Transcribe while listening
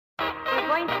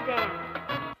going to dance.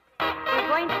 We're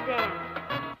going to dance.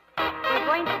 We're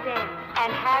going to dance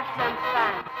and have some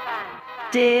fun.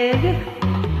 Dig.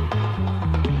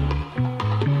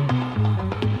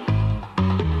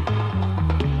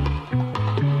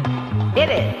 Hit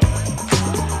it.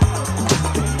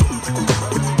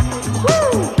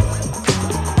 Woo!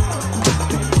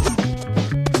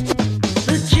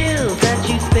 The chills that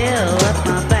you feel up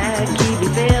my back keep me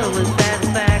filled with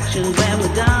satisfaction when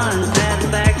we're done.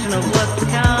 Satisfaction of what's to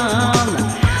come.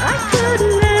 I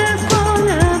couldn't ask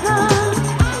forever.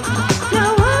 No,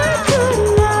 I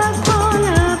couldn't ask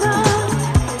forever.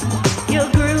 Your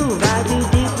groove, I do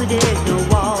deeply dig. No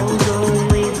walls,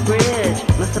 only the bridge.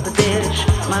 My supper dish,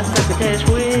 my succotash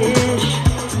wish.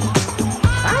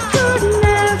 I couldn't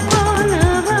ask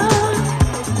forever.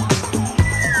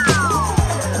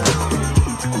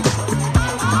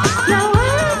 No, I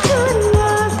couldn't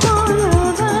ask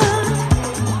forever.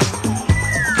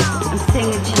 I'm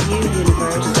singing to you,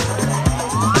 universe.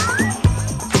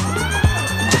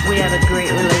 We have a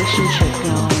great relationship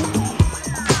going.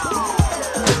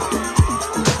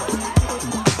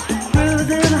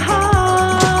 Cruising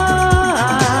high,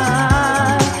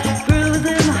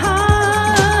 cruising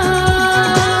high,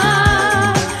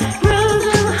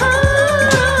 cruising high,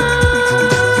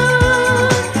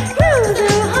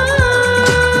 cruising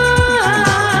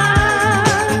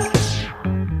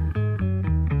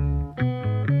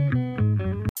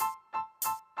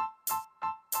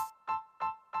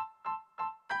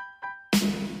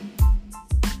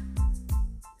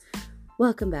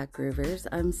Welcome back, Groovers.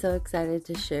 I'm so excited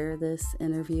to share this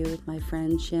interview with my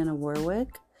friend Shanna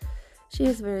Warwick. She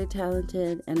is a very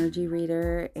talented energy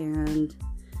reader and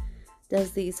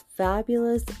does these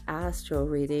fabulous astral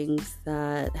readings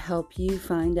that help you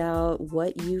find out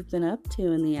what you've been up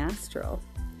to in the astral.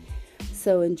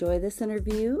 So enjoy this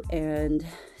interview and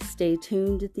stay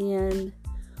tuned at the end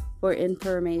for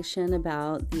information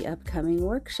about the upcoming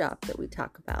workshop that we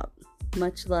talk about.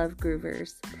 Much love,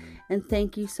 Groovers. And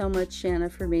thank you so much, Shanna,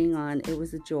 for being on. It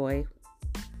was a joy.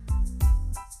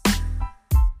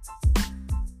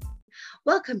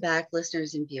 Welcome back,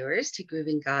 listeners and viewers, to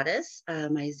Grooving Goddess,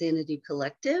 my Xanadu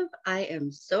collective. I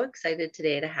am so excited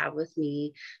today to have with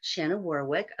me Shanna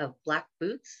Warwick of Black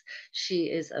Boots. She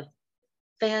is a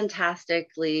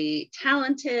fantastically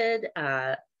talented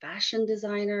fashion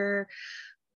designer,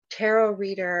 tarot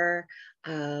reader,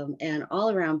 and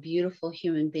all around beautiful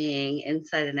human being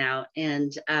inside and out.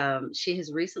 And she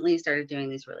has recently started doing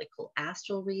these really cool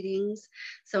astral readings.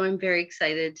 So I'm very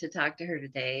excited to talk to her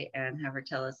today and have her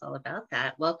tell us all about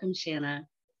that. Welcome, Shanna.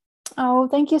 Oh,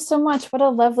 thank you so much. What a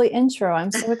lovely intro.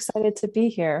 I'm so excited to be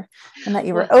here and that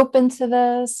you were open to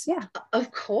this. Yeah.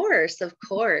 Of course, of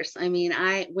course. I mean,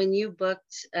 when you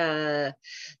booked the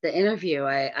interview,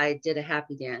 I did a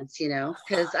happy dance,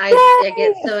 because I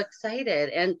get so excited.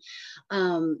 And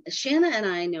Shanna and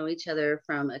I know each other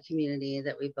from a community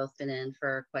that we've both been in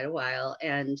for quite a while.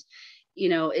 And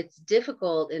it's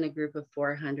difficult in a group of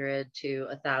 400 to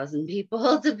 1,000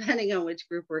 people, depending on which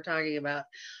group we're talking about,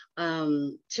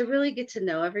 to really get to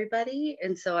know everybody.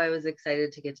 And so I was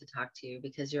excited to get to talk to you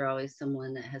because you're always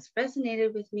someone that has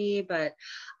resonated with me, but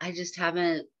I just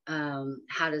haven't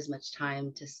had as much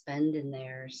time to spend in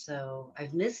there. So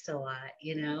I've missed a lot,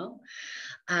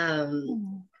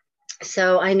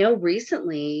 So I know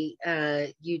recently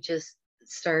you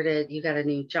got a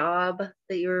new job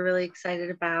that you were really excited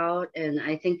about. And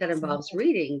I think that involves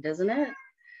reading, doesn't it?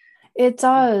 It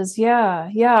does. Yeah.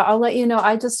 Yeah. I'll let you know.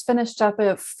 I just finished up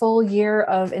a full year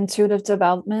of intuitive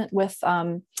development with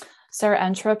Sarah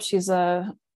Entrup. She's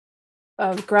a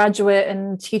graduate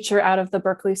and teacher out of the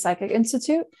Berkeley Psychic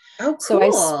Institute. Oh,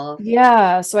 cool.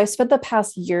 So I spent the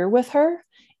past year with her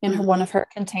in one of her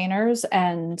containers.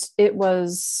 And it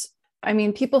was,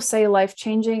 people say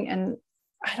life-changing, and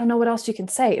I don't know what else you can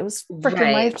say. It was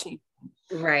freaking life-changing.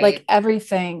 Right. Like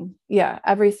everything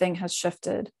has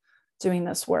shifted doing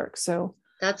this work. So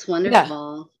that's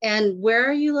wonderful. Yeah. And where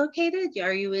are you located?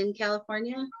 Are you in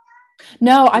California?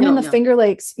 No, I'm in the Finger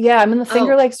Lakes. Yeah, I'm in the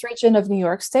Finger Lakes region of New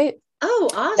York State. Oh,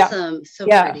 awesome.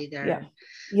 Yeah. So pretty there. Yeah.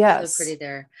 Yes. So pretty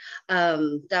there.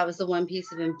 That was the one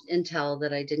piece of intel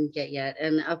that I didn't get yet.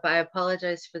 And I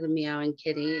apologize for the meowing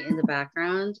kitty in the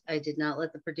background. I did not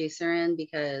let the producer in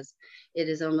because it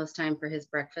is almost time for his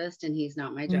breakfast and he's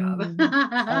not my job.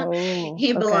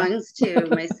 He belongs to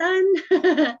my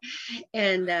son.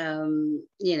 And,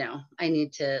 I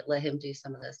need to let him do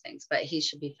some of those things, but he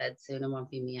should be fed soon and won't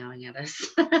be meowing at us.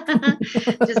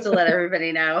 Just to let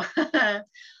everybody know.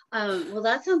 Well,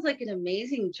 that sounds like an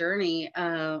amazing journey.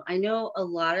 I know a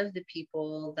lot of the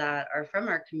people that are from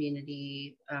our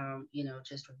community,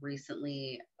 just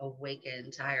recently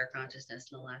awakened to higher consciousness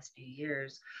in the last few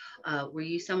years. Were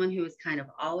you someone who was kind of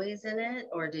always in it,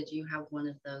 or did you have one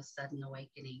of those sudden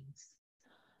awakenings?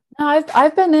 No,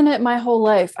 I've been in it my whole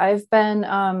life. I've been,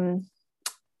 I'm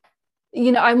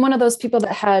one of those people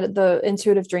that had the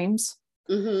intuitive dreams.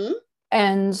 Mm-hmm.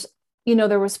 And,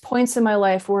 there was points in my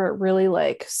life where it really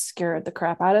like scared the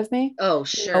crap out of me. Oh,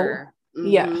 sure.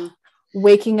 Yeah. Mm-hmm.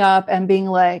 Waking up and being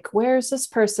like, where's this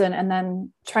person? And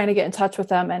then trying to get in touch with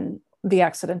them and the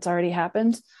accident's already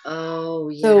happened.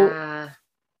 Oh, So yeah.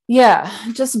 yeah,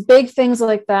 just big things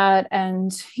like that.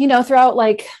 And, throughout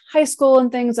like high school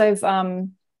and things, I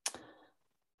found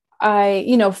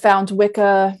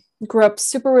Wicca, grew up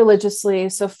super religiously.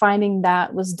 So finding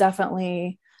that was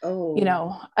definitely,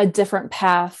 Oh, a different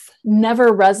path,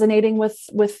 never resonating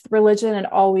with religion and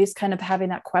always kind of having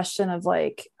that question of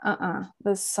like,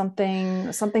 there's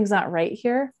something's not right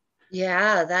here.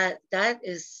 yeah. That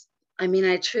is. I mean,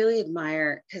 I truly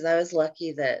admire because I was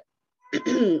lucky that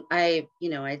I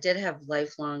did have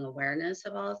lifelong awareness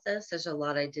of all of this. There's a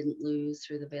lot I didn't lose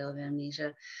through the veil of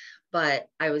amnesia, but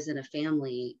I was in a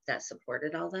family that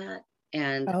supported all that.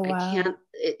 And Oh, I wow. can't,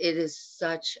 it is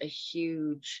such a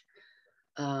huge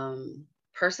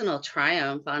personal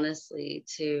triumph, honestly,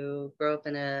 to grow up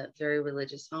in a very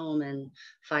religious home and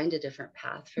find a different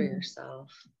path for Mhm.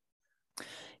 yourself.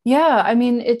 Yeah, I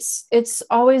mean, it's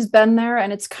always been there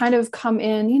and it's kind of come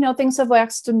in, things have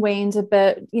waxed and waned a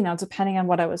bit, depending on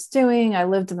what I was doing. I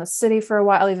lived in the city for a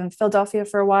while, even Philadelphia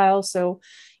for a while. So,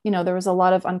 there was a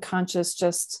lot of unconscious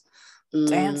just Mm,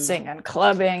 dancing and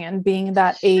clubbing and being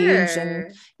that age.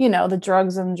 And, sure. the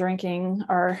drugs and drinking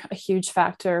are a huge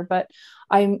factor. But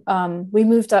we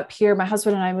moved up here, my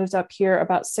husband and I moved up here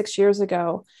about 6 years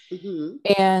ago. Mm-hmm.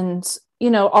 And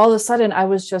all of a sudden I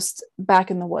was just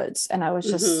back in the woods and I was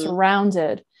just Mm-hmm.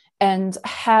 surrounded and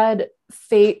had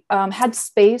fate had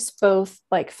space both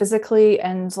like physically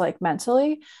and like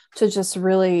mentally to just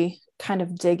really kind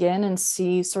of dig in and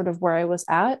see sort of where I was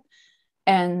at.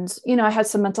 And I had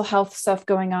some mental health stuff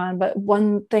going on, but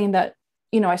one thing that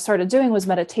I started doing was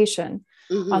meditation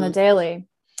on the Mm-hmm. daily.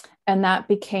 And that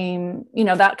became,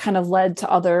 that kind of led to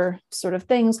other sort of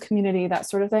things, community, that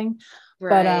sort of thing.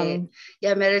 But Right.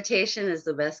 Yeah, meditation is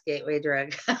the best gateway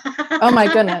drug. oh my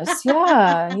goodness.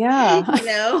 Yeah.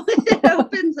 Yeah. It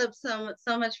opens up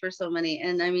so much for so many.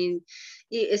 And I mean,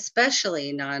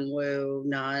 especially non-woo,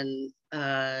 non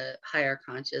higher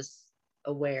conscious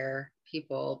aware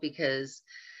people, because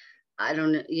I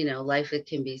don't know, life, it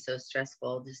can be so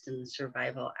stressful just in the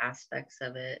survival aspects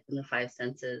of it and the five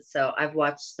senses. So I've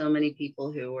watched so many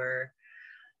people who were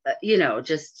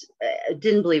just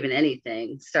didn't believe in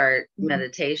anything, start Mhm.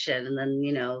 meditation. And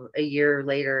then, a year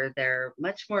later, they're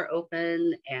much more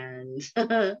open and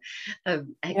can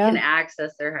Yeah.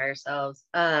 access their higher selves.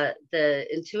 The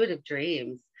intuitive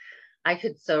dreams, I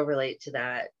could so relate to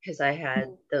that because I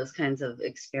had those kinds of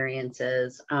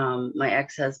experiences. My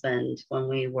ex-husband, when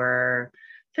we were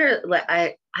fair,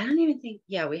 I don't even think,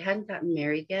 yeah, we hadn't gotten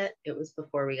married yet. It was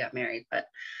before we got married, but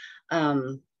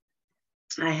um,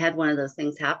 I had one of those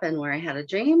things happen where I had a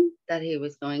dream that he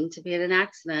was going to be in an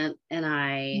accident, and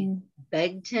I Mm.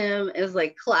 begged him. It was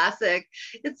like classic.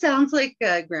 It sounds like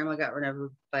grandma got run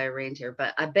over by a reindeer,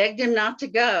 but I begged him not to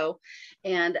go.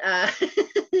 And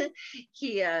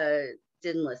he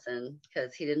didn't listen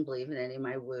because he didn't believe in any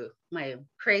of my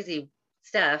crazy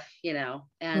stuff, and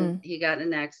Mm. he got in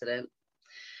an accident.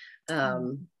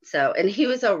 Oh. And he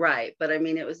was all right, but I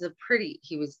mean,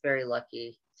 he was very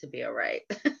lucky to be all right.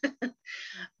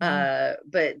 Yeah.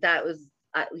 But that was,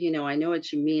 I know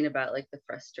what you mean about like the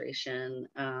frustration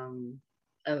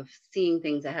of seeing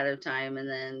things ahead of time and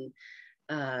then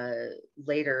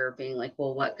later being like,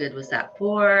 well, what good was that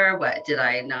for? What did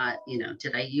I not,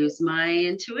 did I use my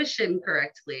intuition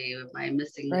correctly? Am I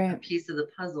missing a Right. piece of the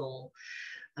puzzle?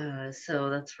 So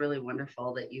that's really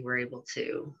wonderful that you were able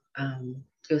to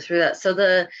go through that. So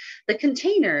the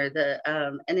container,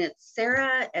 and it's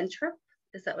Sarah Entrup.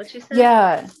 Is that what you said?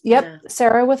 Yeah. Yep. Yeah.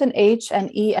 Sarah with an H and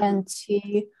Uh-huh.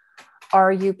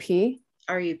 ENTRUP.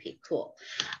 RUP, cool.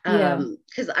 Yeah.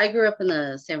 Because I grew up in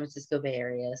the San Francisco Bay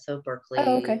Area, so Oh, Berkeley,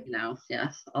 okay.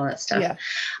 yeah, all that stuff. Yeah.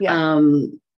 Yeah.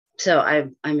 Um, so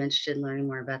I'm interested in learning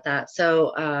more about that.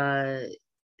 So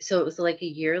it was like a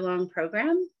year-long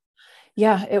program.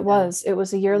 Yeah, it Yeah. was. It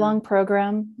was a Yeah. year-long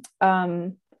program.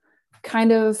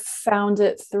 Kind of found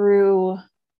it through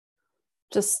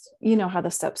just, how the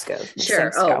steps go, the Sure.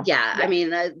 things Oh, go. yeah. I Yeah.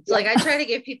 mean, Yeah. like I try to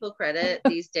give people credit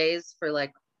these days for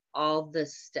like all the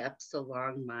steps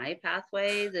along my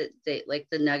pathway, that they like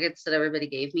the nuggets that everybody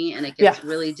gave me, and it gets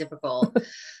really difficult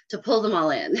to pull them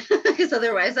all in, because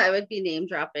otherwise I would be name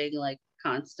dropping like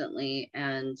constantly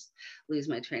and lose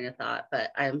my train of thought.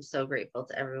 But I'm so grateful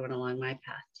to everyone along my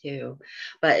path too.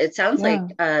 But it sounds like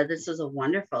this was a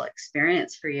wonderful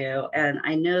experience for you. And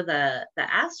I know the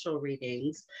astral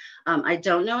readings, I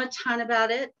don't know a ton about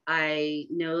it. I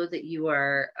know that you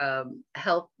are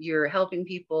you're helping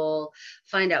people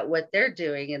find out what they're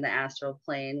doing in the astral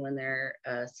plane when they're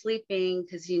sleeping,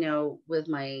 because with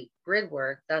my grid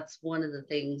work, that's one of the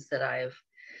things that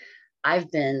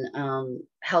I've been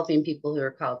helping people who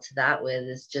are called to that with,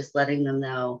 is just letting them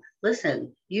know,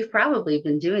 listen, you've probably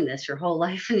been doing this your whole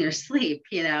life in your sleep,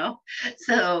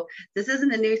 so this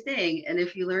isn't a new thing. And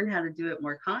if you learn how to do it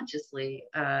more consciously,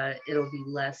 it'll be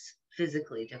less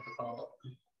physically difficult.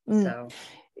 So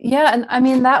yeah, and I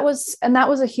mean that was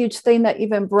a huge thing that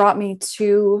even brought me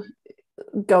to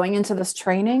going into this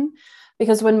training.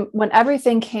 Because when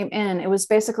everything came in, it was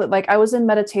basically like I was in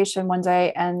meditation one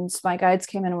day and my guides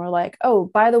came in and were like, oh,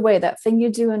 by the way, that thing you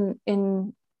do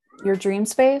in your dream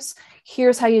space,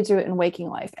 here's how you do it in waking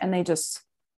life. And they just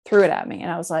threw it at me.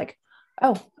 And I was like,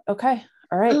 oh, okay.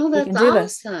 All right. We can do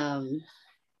this.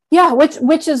 Yeah,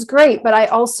 which is great. But I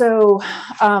also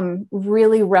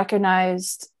really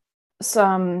recognized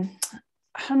some,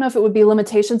 I don't know if it would be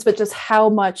limitations, but just how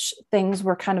much things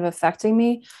were kind of affecting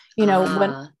me.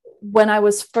 When I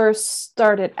was first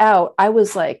started out, I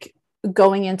was like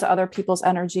going into other people's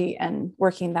energy and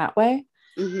working that way.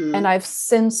 Mm-hmm. And I've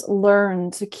since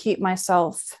learned to keep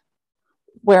myself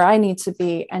where I need to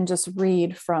be and just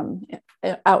read from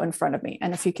out in front of me.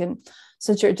 And if you can,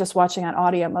 since you're just watching on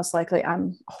audio, most likely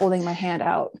I'm holding my hand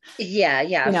out.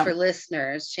 Yeah. For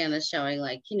listeners, Shanna's showing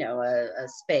like, a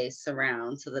space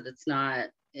around so that it's not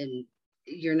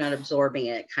you're not absorbing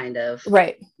it kind of.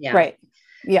 Right. Yeah. Right.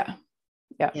 Yeah.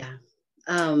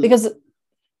 Because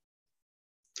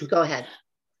go ahead.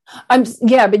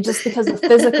 But just because the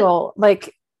physical,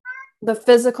 like the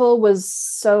physical was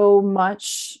so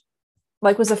much,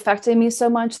 like was affecting me so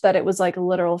much that it was like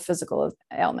literal physical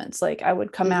ailments. Like I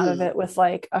would come out of it with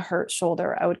like a hurt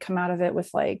shoulder. I would come out of it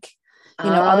with like,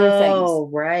 other things. Oh,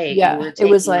 right. Yeah. It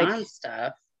was like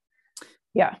stuff.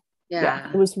 Yeah.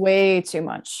 It was way too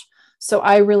much. So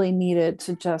I really needed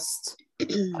to just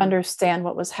understand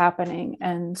what was happening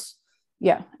and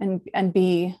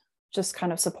be just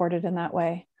kind of supported in that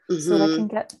way.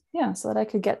 Mm-hmm. so that I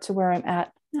could get to where I'm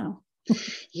at now.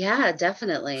 Yeah,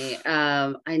 definitely.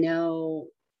 I know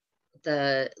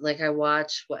I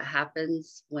watch what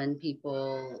happens when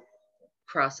people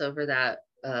cross over that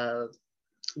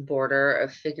border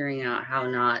of figuring out how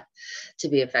not to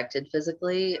be affected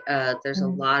physically. There's a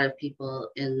lot of people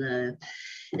in the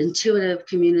intuitive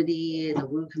community, the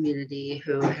woo community,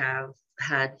 who have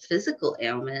had physical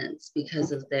ailments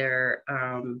because of their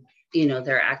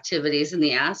their activities in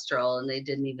the astral, and they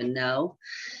didn't even know.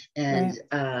 And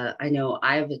I know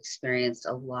I've experienced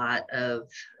a lot of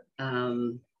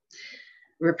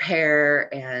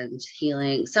repair and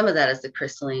healing. Some of that is the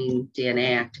crystalline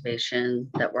DNA activation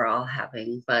that we're all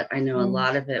having, but I know a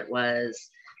lot of it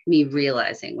was me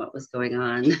realizing what was going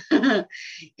on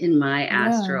in my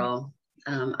astral.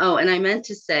 And I meant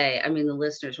to say, I mean, the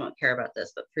listeners won't care about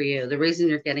this, but for you, the reason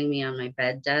you're getting me on my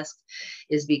bed desk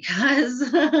is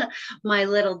because my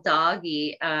little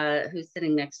doggie, who's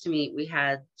sitting next to me,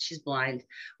 she's blind.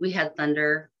 We had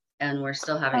thunder, and we're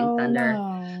still having thunder.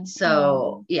 No.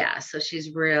 So so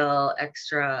she's real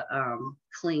extra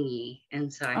clingy,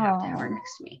 and so I have to have her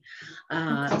next to me.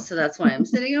 So that's why I'm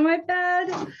sitting on my bed.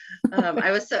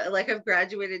 I was so like, I've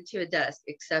graduated to a desk,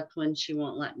 except when she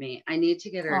won't let me. I need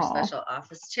to get her a special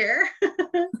office chair.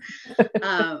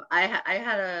 I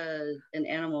had an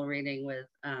animal reading with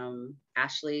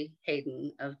Ashley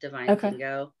Hayden of Divine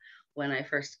Kingo when I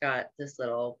first got this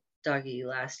little doggy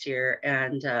last year,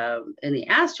 and in the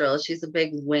astral, she's a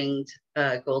big winged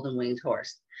golden winged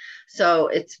horse. So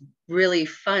it's really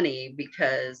funny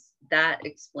because that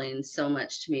explains so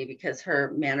much to me, because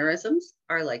her mannerisms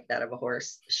are like that of a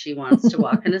horse. She wants to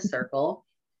walk in a circle.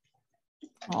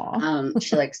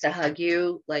 She likes to hug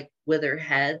you like with her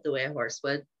head, the way a horse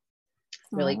would.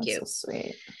 Really cute. So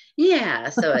sweet. Yeah,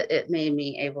 so it made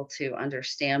me able to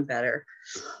understand better.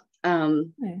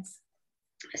 Nice.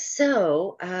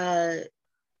 So,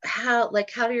 how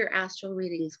do your astral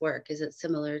readings work? Is it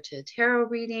similar to a tarot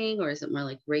reading, or is it more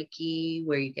like Reiki,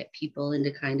 where you get people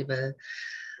into kind of a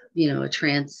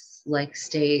trance-like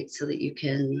state so that you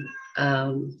can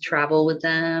travel with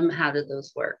them? How do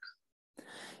those work?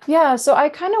 Yeah, so I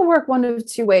kind of work one of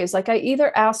two ways. Like I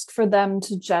either ask for them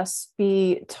to just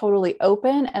be totally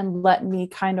open and let me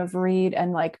kind of read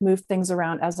and like move things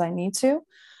around as I need to.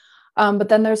 But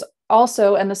then there's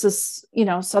also, and this is,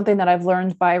 something that I've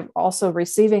learned by also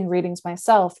receiving readings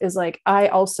myself, is like I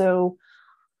also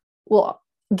will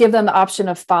give them the option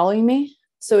of following me.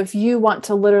 So if you want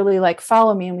to literally like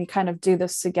follow me and we kind of do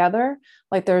this together,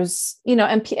 like there's,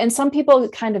 and some people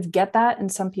kind of get that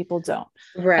and some people don't.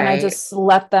 And I Right. just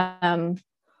let them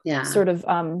Yeah. sort of,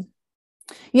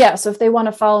 yeah. So if they want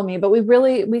to follow me, but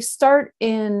we start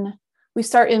in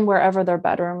wherever their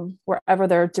bedroom, wherever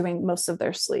they're doing most of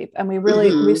their sleep. And we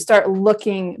Hmm. start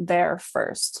looking there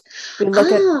first. We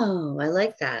look at, Oh, I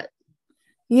like that.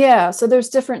 yeah. So there's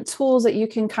different tools that you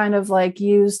can kind of like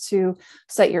use to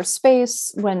set your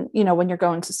space when you're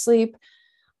going to sleep.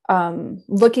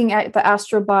 Looking at the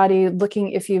astral body,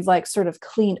 looking if you've like sort of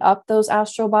cleaned up those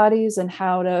astral bodies and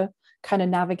how to kind of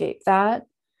navigate that.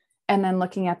 And then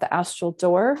looking at the astral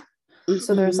door.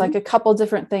 So there's like Hmm. a couple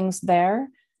different things there.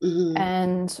 Hmm.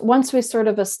 And once we sort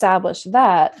of establish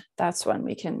that, that's when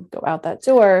we can go out that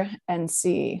door and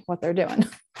see what they're doing.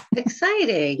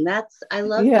 Exciting. I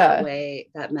love that Yeah. way,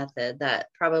 that method. That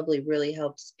probably really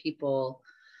helps people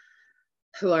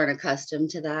who aren't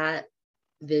accustomed to that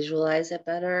visualize it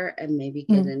better and maybe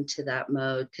get Mm, into that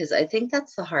mode. Because I think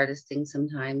that's the hardest thing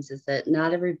sometimes is that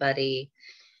not everybody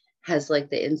has like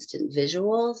the instant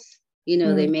visuals. They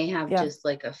mm, may have yeah. just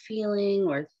like a feeling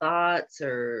or thoughts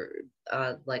or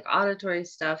like auditory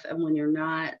stuff. And when you're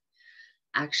not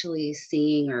actually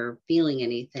seeing or feeling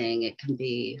anything, it can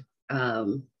be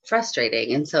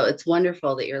frustrating. And so it's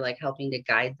wonderful that you're like helping to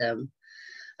guide them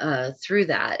through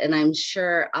that. And I'm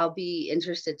sure I'll be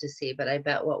interested to see, but I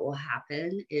bet what will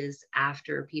happen is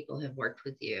after people have worked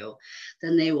with you,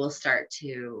 then they will start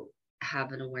to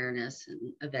have an awareness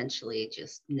and eventually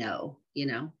just know.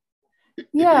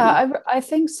 Yeah, I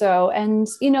think so. And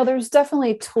there's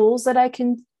definitely tools that I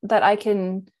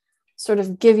can sort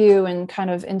of give you and kind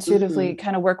of intuitively Hmm.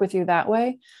 kind of work with you that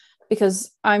way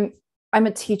because I'm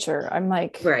a teacher. I'm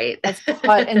like Right. I've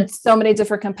taught in so many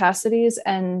different capacities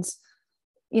and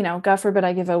God forbid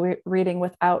I give a reading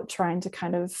without trying to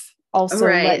kind of also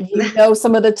Right. let you know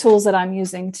some of the tools that I'm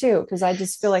using too because I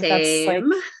just feel like that's like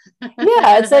Same.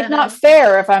 yeah, it's like not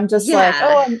fair if I'm just like, Yeah.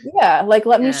 oh, yeah, like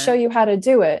let me show Yeah. you how to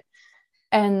do it.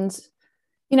 And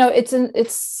it's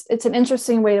an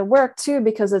interesting way to work too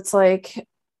because it's like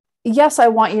yes, I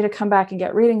want you to come back and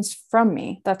get readings from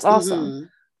me. That's awesome. Hmm.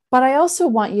 But I also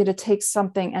want you to take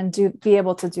something and be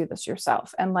able to do this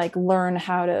yourself and like learn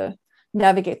how to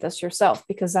navigate this yourself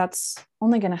because that's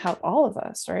only going to help all of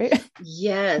us, right?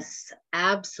 Yes,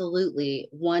 absolutely.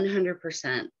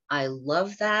 100%. I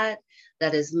love that.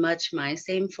 That is much my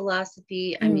same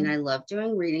philosophy. I mean, Mm. I love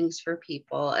doing readings for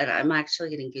people, and I'm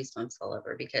actually getting goosebumps all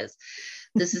over because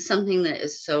this is something that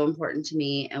is so important to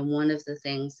me. And one of the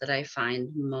things that I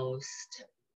find most,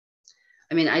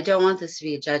 I mean, I don't want this to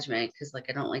be a judgment because, like,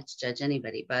 I don't like to judge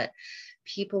anybody, but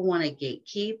people want to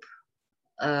gatekeep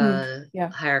Mm. Yeah.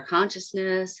 higher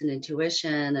consciousness and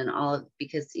intuition and all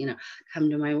because come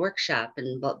to my workshop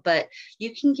and but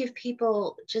you can give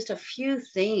people just a few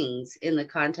things in the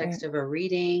Right. context of a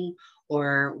reading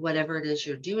or whatever it is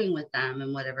you're doing with them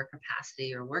in whatever capacity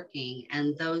you're working,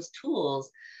 and those tools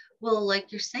will,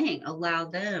 like you're saying, allow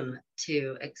them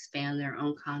to expand their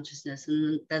own consciousness,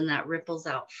 and then that ripples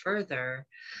out further,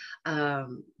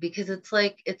 because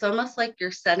it's almost like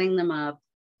you're setting them up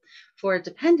for a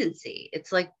dependency.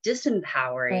 It's like Right.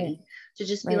 disempowering to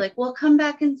just be Right. like, well, come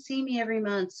back and see me every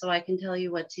month so I can tell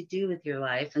you what to do with your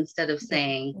life, instead of Yeah.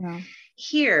 saying, Yeah.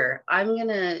 here, I'm going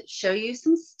to show you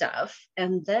some stuff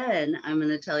and then I'm going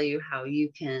to tell you how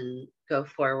you can go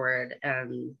forward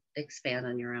and expand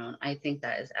on your own. I think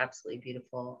that is absolutely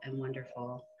beautiful and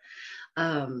wonderful.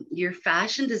 Your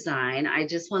fashion design, I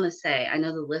just want to say, I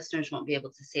know the listeners won't be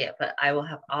able to see it, but I will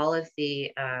have all of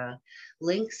the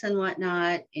links and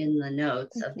whatnot in the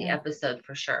notes Thank of the you. episode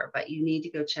for sure. But you need to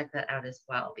go check that out as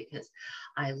well because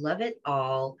I love it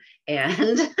all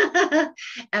and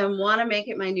and want to make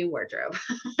it my new wardrobe.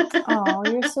 Oh,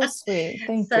 you're so sweet.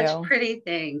 Thank Such you. pretty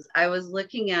things. I was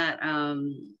looking at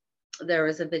there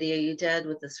was a video you did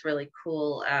with this really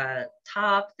cool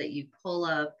top that you pull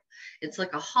up. It's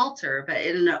like a halter, but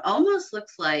it almost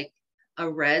looks like a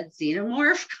red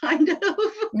xenomorph kind of.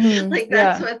 Mm, Like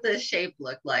that's yeah. what the shape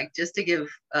looked like, just to give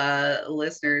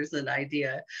listeners an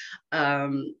idea.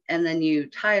 And then you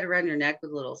tie it around your neck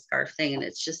with a little scarf thing, and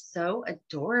it's just so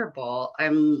adorable.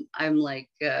 I'm like,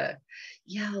 yeah,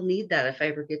 I'll need that if I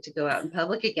ever get to go out in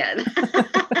public again.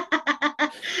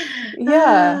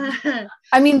 Yeah.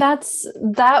 I mean,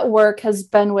 that work has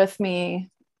been with me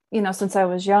since I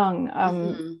was young.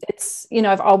 Mhm. It's,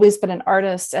 I've always been an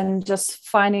artist, and just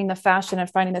finding the fashion and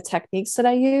finding the techniques that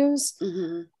I use.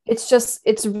 Mhm.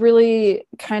 It's really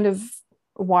kind of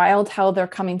wild how they're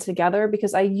coming together,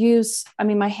 because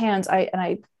my hands,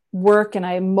 I work and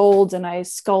I mold and I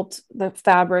sculpt the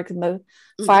fabric and the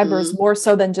fibers Mhm. more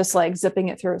so than just like zipping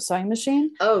it through a sewing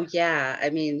machine. Oh yeah, I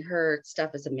mean, her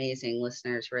stuff is amazing,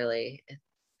 listeners, really.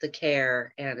 The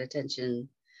care and attention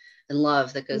and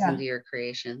love that goes Yeah. into your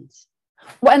creations.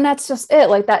 Well, and that's just it,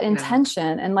 like that Yeah.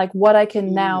 intention, and like what I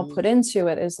can now Mm. put into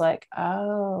it is like,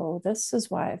 oh, this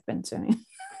is why I've been doing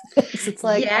this. It's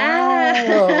like, Yeah.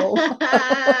 oh.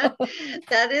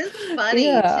 That is funny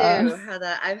Yeah. too, how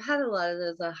that I've had a lot of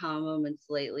those aha moments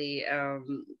lately.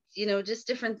 Just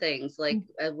different things like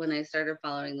when I started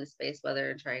following the space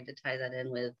weather and trying to tie that in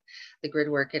with the grid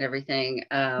work and everything.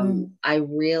 Mm. I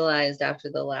realized after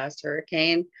the last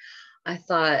hurricane, I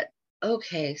thought,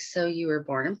 okay, so you were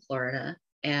born in Florida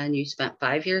and you spent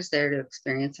 5 years there to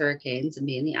experience hurricanes and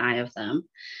be in the eye of them.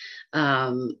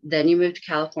 Then you moved to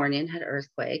California and had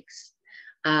earthquakes.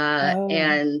 Oh,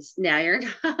 And now you're in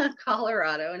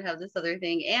Colorado and have this other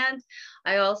thing. And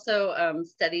I also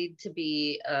studied to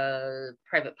be a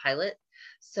private pilot.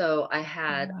 So I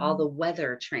had all wow. the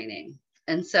weather training.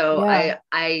 And so Yeah.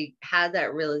 I had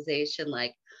that realization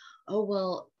like, oh,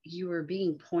 well, you were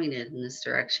being pointed in this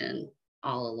direction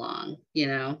all along,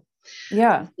 Yeah.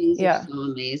 things are Yeah. so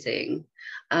amazing.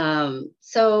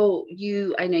 So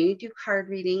I know you do card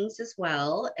readings as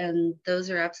well, and those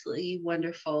are absolutely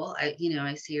wonderful. I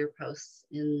see your posts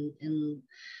in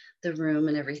the room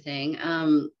and everything.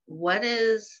 What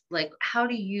is like, how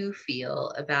do you feel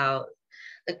about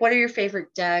like, what are your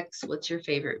favorite decks? What's your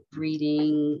favorite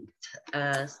reading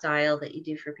style that you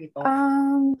do for people?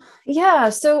 Yeah.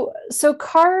 So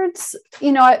cards,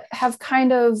 I have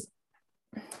kind of,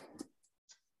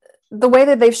 the way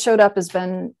that they've showed up has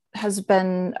been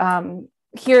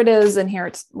here it is, and here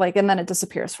it's like, and then it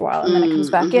disappears for a while, and then it comes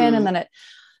back in, and Mm-hmm. then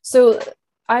so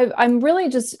I'm really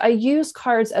just, I use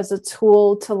cards as a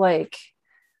tool to like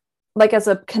as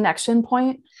a connection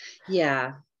point,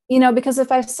 Yeah. because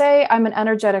if I say I'm an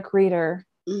energetic reader,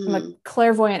 I'm a Mm-hmm.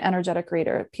 clairvoyant energetic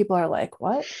reader, people are like,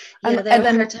 what? Yeah, they have And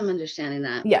a hard then, time understanding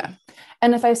that. yeah.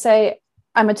 And if I say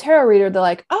I'm a tarot reader, they're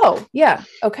like, oh yeah,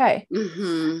 okay.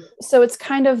 Mm-hmm. So it's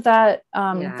kind of that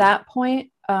Yeah. that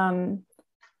point. And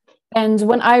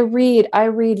when I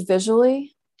read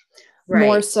visually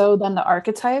more Right. so than the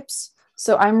archetypes.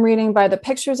 So I'm reading by the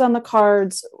pictures on the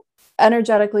cards,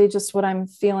 energetically, just what I'm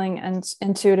feeling and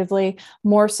intuitively,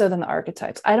 more so than the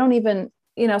archetypes. I don't even,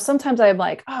 sometimes I'm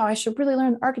like, oh, I should really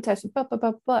learn the archetypes, blah, blah,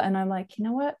 blah, blah. And I'm like, you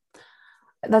know what?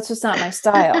 That's just not my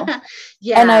style. And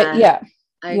Yeah,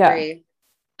 I yeah, agree.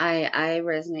 I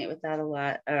resonate with that a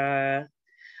lot.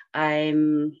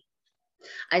 I'm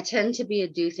I tend to be a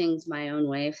do things my own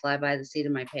way, fly by the seat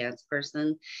of my pants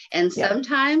person. And yeah,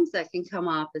 sometimes that can come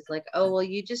off as like, oh, well,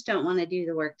 you just don't want to do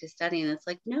the work to study. And it's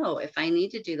like, no, if I need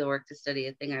to do the work to study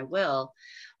a thing, I will.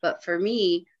 But for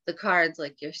me, the cards,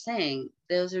 like you're saying,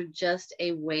 those are just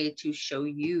a way to show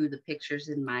you the pictures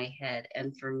in my head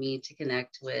and for me to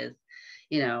connect with,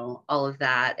 all of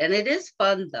that. And it is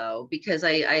fun though, because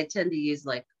I tend to use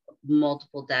like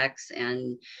multiple decks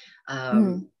and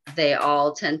mm, they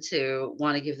all tend to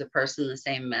want to give the person the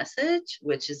same message,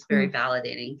 which is very mm,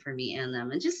 validating for me and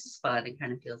them, and just as fun. It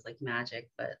kind of feels like magic,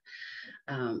 but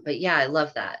yeah, I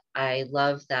love that. I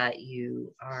love that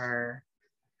you are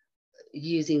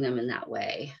using them in that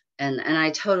way. And I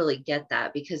totally get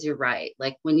that because you're right.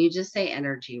 Like when you just say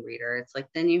energy reader, it's like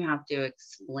then you have to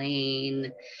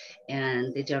explain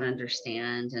and they don't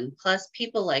understand. And plus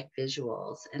people like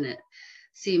visuals and it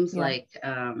seems yeah, like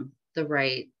the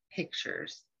right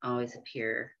pictures always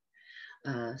appear.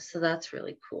 So that's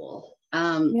really cool.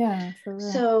 yeah, for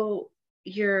real. So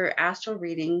your astral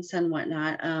readings and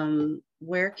whatnot,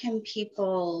 where can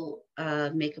people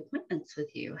make appointments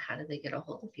with you? How do they get a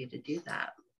hold of you to do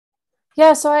that?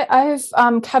 Yeah, so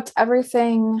I've kept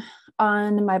everything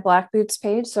on my Black Boots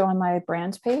page, so on my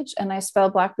brand page, and I spell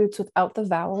Black Boots without the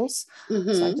vowels. So I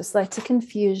Mm-hmm. just like to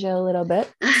confuse you a little bit.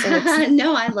 So it's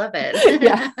No, I love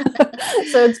yeah. it.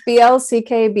 So it's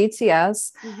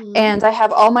BLCKBTS. Mm-hmm. And I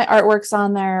have all my artworks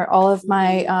on there. All of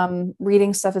my Mm-hmm.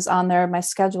 reading stuff is on there. My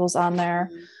schedule's on there.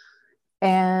 Mm-hmm.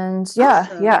 And yeah,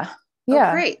 Awesome. yeah, Oh,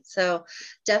 yeah. great. So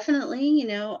definitely,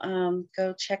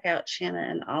 go check out Shanna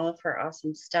and all of her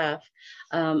awesome stuff.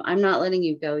 I'm not letting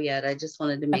you go yet. I just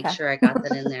wanted to make Okay. sure I got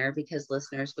that in there because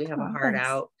listeners, we have a Oh, heart thanks.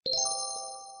 out.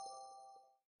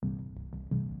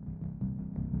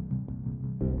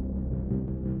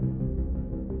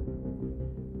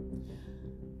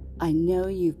 I know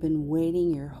you've been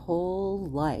waiting your whole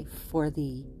life for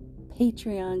the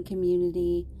Patreon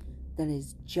community that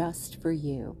is just for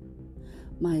you.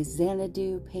 My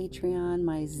Xanadu Patreon,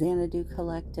 my Xanadu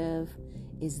Collective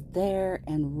is there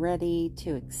and ready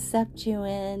to accept you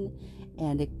in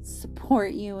and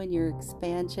support you in your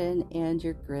expansion and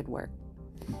your grid work.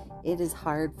 It is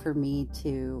hard for me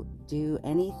to do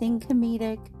anything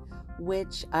comedic,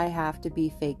 which I have to be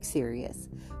fake serious.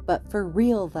 But for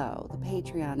real though, the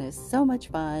Patreon is so much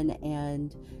fun,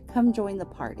 and come join the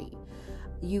party.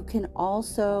 You can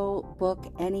also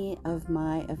book any of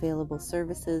my available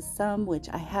services, some which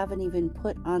I haven't even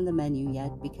put on the menu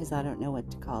yet because I don't know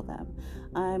what to call them.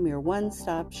 I'm your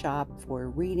one-stop shop for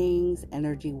readings,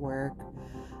 energy work,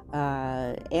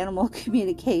 animal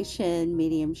communication,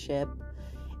 mediumship,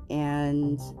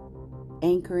 and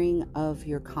anchoring of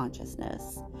your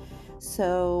consciousness.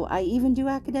 So I even do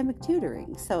academic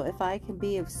tutoring. So if I can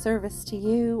be of service to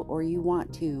you, or you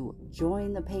want to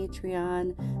join the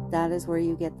Patreon, that is where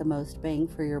you get the most bang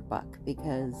for your buck,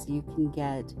 because you can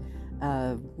get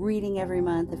a reading every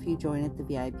month if you join at the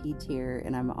VIP tier,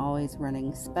 and I'm always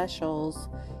running specials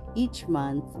each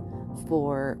month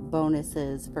for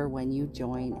bonuses for when you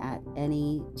join at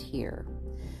any tier.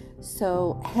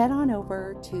 So head on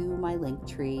over to my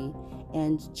Linktree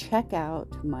and check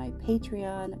out my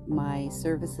Patreon, my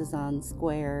services on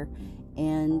Square,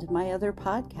 and my other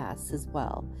podcasts as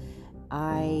well.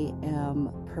 I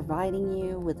am providing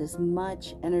you with as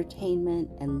much entertainment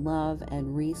and love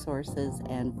and resources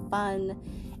and fun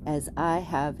as I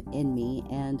have in me,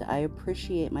 and I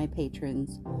appreciate my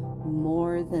patrons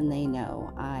more than they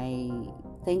know. I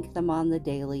thank them on the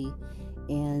daily,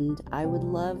 and I would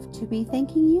love to be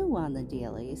thanking you on the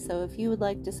daily. So if you would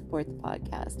like to support the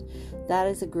podcast, that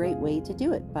is a great way to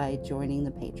do it, by joining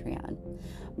the Patreon.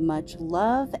 Much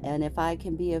love, and if I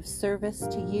can be of service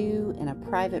to you in a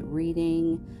private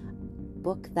reading,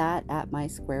 book that at my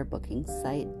Square booking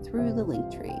site through the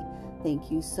Linktree.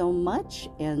 Thank you so much,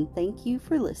 and thank you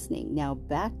for listening. Now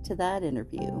back to that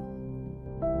interview.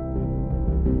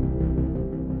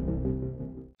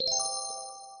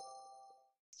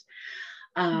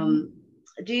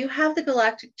 Do you have the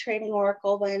Galactic Trading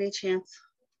Oracle by any chance?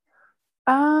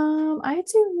 I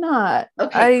do not.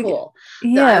 Okay, cool.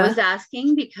 Yeah. So I was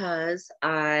asking because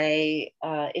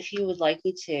if you would like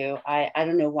me to, I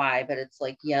don't know why, but it's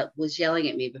like, was yelling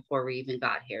at me before we even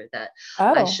got here that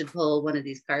I should pull one of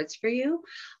these cards for you.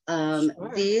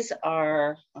 Sure. These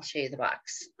are, I'll show you the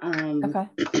box.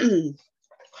 Okay.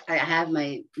 I have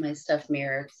my stuff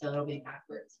mirrored, so it'll be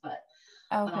backwards, but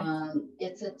Okay.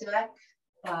 it's a deck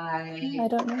by I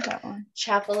don't know that one.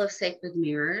 Chapel of Sacred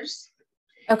Mirrors.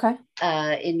 Okay.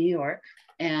 In New York,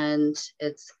 and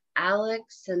it's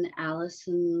Alex and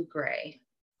Allison Gray.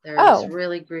 They're this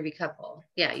really groovy couple.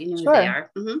 Yeah, you know who they are.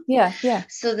 Mm-hmm. Yeah.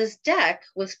 So this deck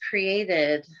was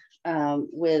created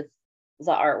with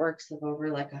the artworks of over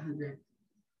like 100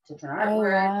 different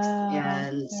artworks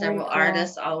and several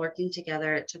artists all working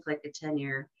together. It took like a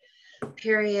 10-year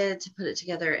period to put it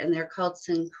together, and they're called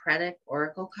syncretic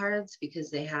oracle cards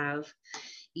because they have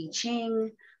I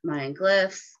Ching, Mayan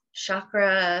glyphs,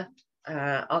 chakra,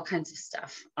 all kinds of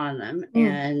stuff on them.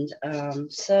 And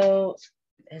so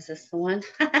is this the one?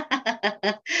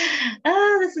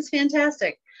 Oh, this is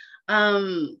fantastic.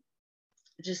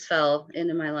 Just fell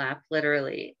into my lap,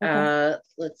 literally. Okay.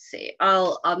 Let's see.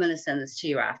 I'm gonna send this to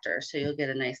you after, so you'll get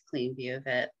a nice clean view of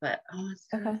it. But it's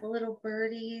got the little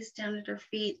birdies down at her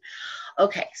feet.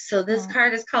 Okay, so this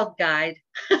card is called Guide.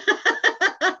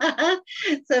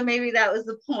 So maybe that was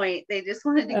the point. They just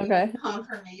wanted to give you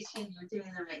confirmation you're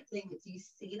doing the right thing. If you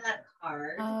see that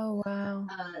card, oh wow,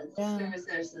 listeners,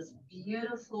 there's this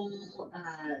beautiful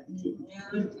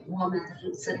nude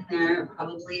woman sitting there,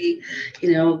 probably,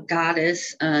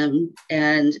 goddess,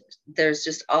 and there's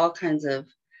just all kinds of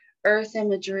earth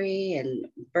imagery and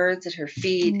birds at her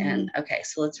feet. And okay,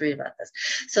 so let's read about this.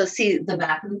 So see the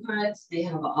back of the cards, they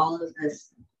have all of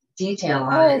this detail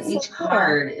on it. Each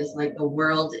card is like a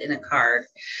world in a card.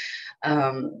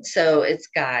 So it's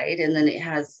guide, and then it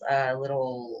has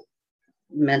little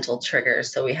mental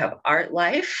triggers. So we have art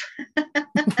life,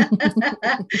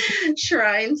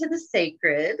 shrine to the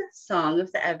sacred, song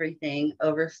of the everything,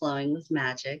 overflowing with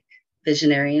magic,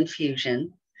 visionary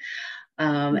infusion.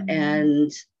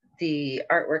 And the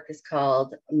artwork is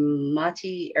called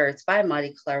it's by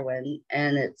Mati Clarwin,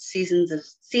 and it's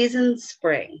Season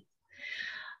Spring.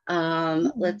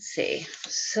 Let's see.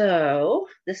 So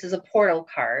this is a portal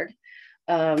card.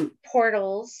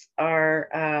 Portals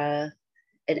are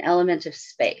an element of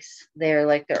space. They're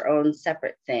like their own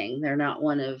separate thing. They're not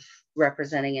one of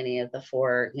representing any of the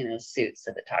four, suits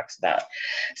that it talks about.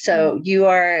 So you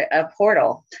are a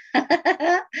portal.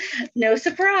 No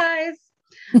surprise.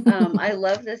 I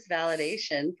love this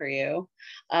validation for you.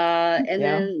 And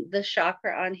then the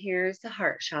chakra on here is the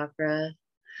heart chakra,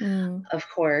 of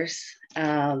course.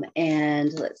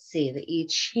 And let's see, the I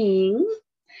Ching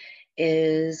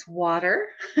is water.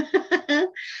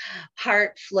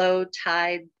 Heart, flow,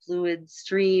 tide, fluid,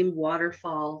 stream,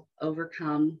 waterfall,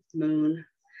 overcome, moon.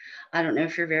 I don't know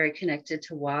if you're very connected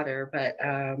to water, but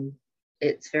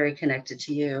it's very connected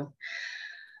to you,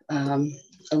 along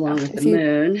with the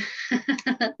moon.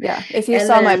 Yeah, if you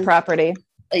saw my property.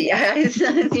 Yeah,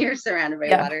 you're surrounded by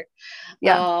water.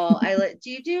 Yeah. Oh, I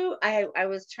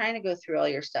was trying to go through all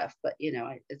your stuff, but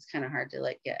it's kind of hard to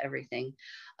like get everything.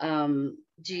 Do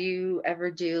you ever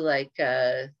do like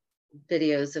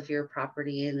videos of your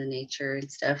property and the nature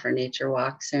and stuff, or nature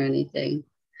walks or anything?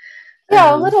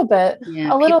 Yeah, a little bit.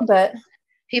 Yeah, a little bit.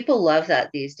 People love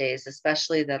that these days,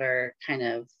 especially that are kind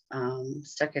of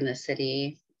stuck in a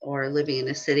city or living in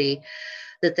a city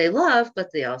that they love, but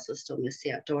they also still miss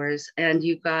the outdoors. And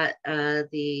you got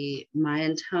the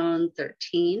Mayan Tone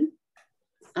 13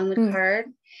 on the card.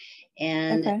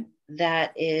 And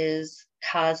that is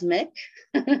cosmic,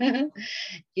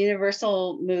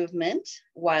 universal movement,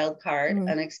 wild card,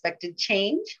 unexpected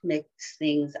change, mix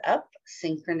things up,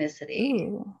 synchronicity.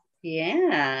 Ooh.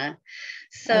 Yeah.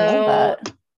 So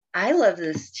I love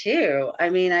this too. I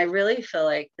mean, I really feel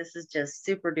like this is just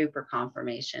super duper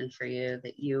confirmation for you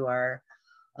that you are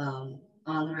on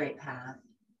the right path.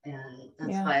 And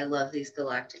that's why I love these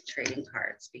galactic trading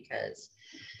cards, because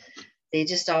they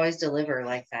just always deliver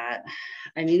like that.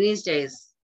 I mean, these days,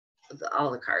 all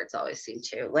the cards always seem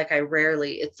to. Like,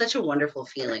 it's such a wonderful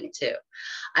feeling too.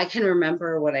 I can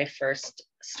remember when I first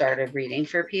started reading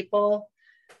for people,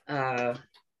 I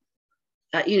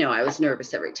was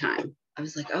nervous every time. I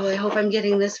was like, oh, I hope I'm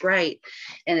getting this right.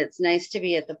 And it's nice to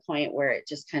be at the point where it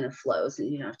just kind of flows and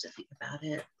you don't have to think about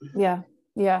it. Yeah.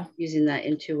 Yeah. Using that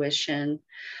intuition.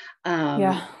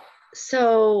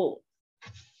 So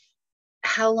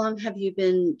how long have you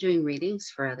been doing readings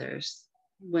for others?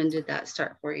 When did that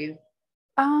start for you?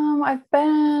 We're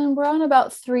on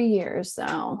about 3 years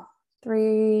now.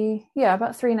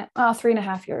 About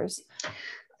 3.5 years.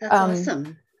 That's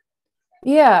awesome.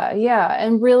 Yeah.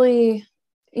 And really,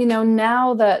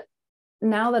 now that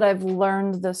I've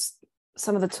learned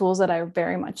some of the tools that I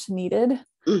very much needed,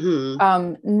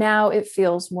 now it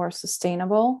feels more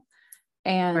sustainable.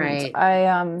 And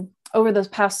I, over this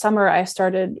past summer, I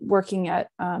started working at,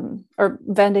 or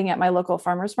vending at my local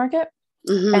farmer's market,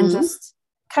 and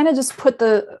just put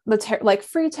the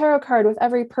free tarot card with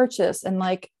every purchase, and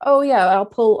like, oh yeah, I'll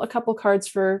pull a couple cards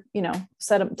for,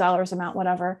 set up dollars amount,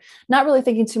 whatever, not really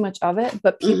thinking too much of it,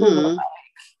 but people were like,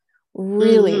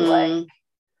 really like,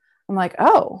 I'm like,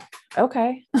 oh,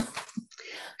 okay.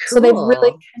 So they've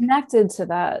really connected to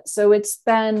that. So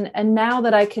and now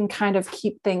that I can kind of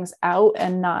keep things out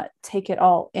and not take it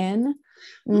all in,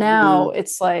 now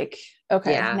it's like,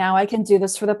 okay, now I can do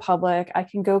this for the public. I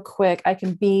can go quick. I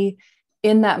can be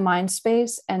in that mind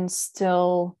space and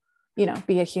still,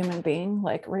 be a human being,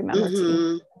 like remember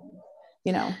to,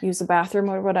 use the bathroom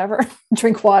or whatever,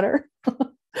 drink water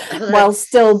while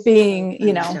still being,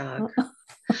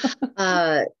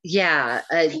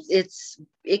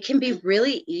 it can be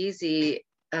really easy.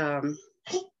 What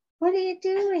are you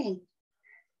doing?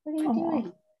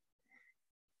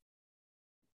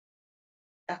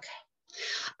 Okay.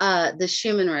 The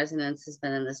Schumann resonance has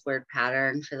been in this weird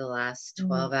pattern for the last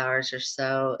 12 hours or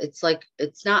so. It's like,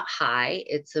 it's not high.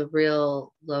 It's a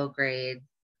real low grade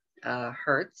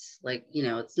hertz. Like,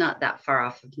 it's not that far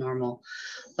off of normal,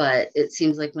 but it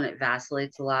seems like when it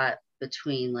vacillates a lot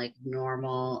between like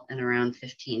normal and around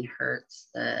 15 hertz,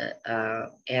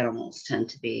 the animals tend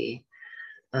to be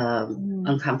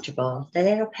uncomfortable. The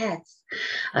little pets.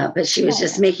 But she was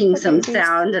just making some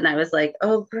sound, and I was like,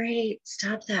 oh, great.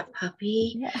 Stop that,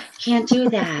 puppy. Yeah. Can't do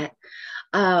that.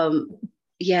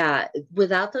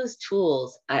 Without those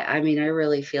tools, I mean, I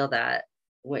really feel that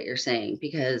what you're saying,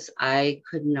 because I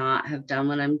could not have done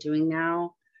what I'm doing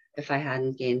now if I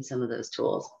hadn't gained some of those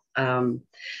tools.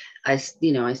 I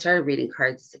started reading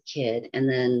cards as a kid, and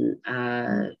then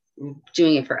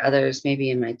doing it for others,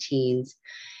 maybe in my teens.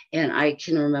 And I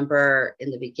can remember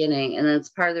in the beginning, and that's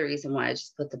part of the reason why I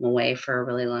just put them away for a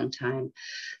really long time.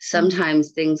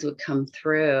 Sometimes things would come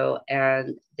through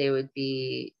and they would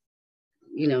be,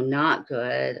 not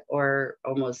good or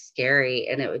almost scary.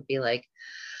 And it would be like,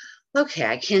 okay,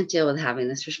 I can't deal with having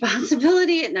this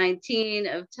responsibility at 19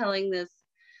 of telling this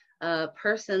a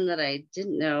person that I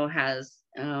didn't know has,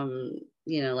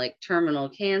 like terminal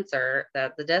cancer,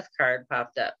 that the death card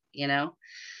popped up,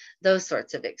 those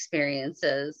sorts of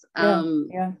experiences.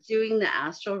 Yeah. Doing the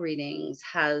astral readings,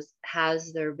 has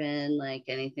there been like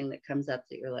anything that comes up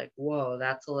that you're like, whoa,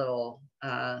 that's a little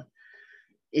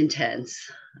intense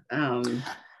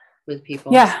with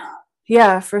people?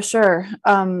 Yeah, for sure.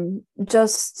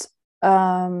 Just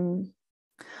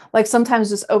like sometimes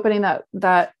just opening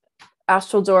that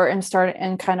astral door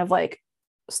and kind of like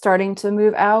starting to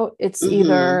move out. It's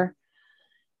either,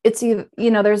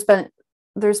 there's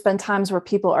been times where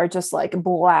people are just like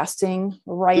blasting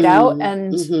right out,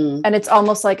 and it's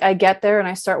almost like I get there and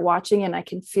I start watching and I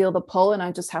can feel the pull, and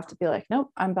I just have to be like, nope,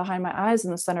 I'm behind my eyes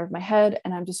in the center of my head,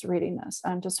 and I'm just reading this.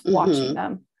 I'm just watching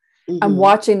them. I'm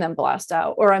watching them blast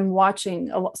out, or I'm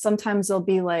watching, sometimes there'll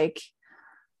be like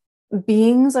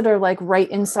beings that are like right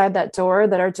inside that door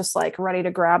that are just like ready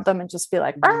to grab them and just be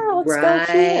like, let's go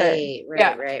here.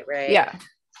 Right. Yeah.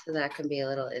 So that can be a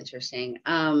little interesting.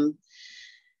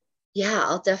 Yeah,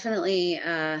 I'll definitely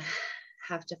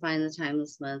have to find the time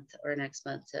this month or next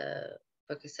month to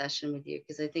book a session with you,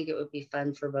 because I think it would be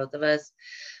fun for both of us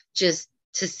just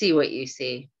to see what you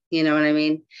see. You know what I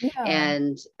mean? Yeah.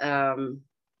 And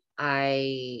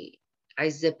I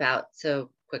zip out so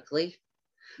quickly.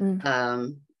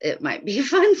 It might be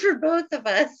fun for both of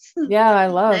us. Yeah, I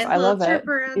love it.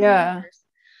 Yeah.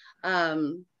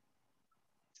 Oh,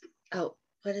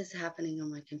 what is happening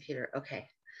on my computer? Okay.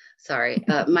 Sorry.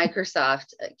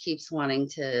 Microsoft keeps wanting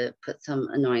to put some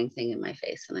annoying thing in my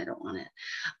face, and I don't want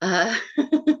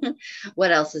it.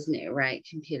 What else is new, right?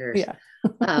 Computers. Yeah.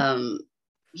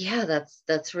 Yeah,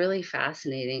 that's really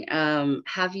fascinating.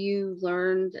 Have you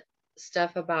learned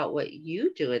stuff about what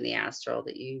you do in the astral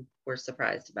that you were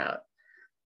surprised about?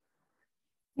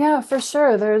 Yeah, for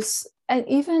sure. And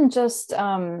even just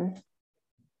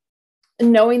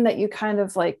knowing that you kind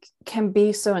of like can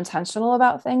be so intentional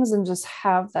about things and just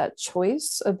have that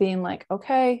choice of being like,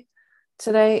 okay,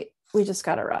 today we just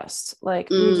got to rest. Like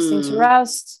we just need to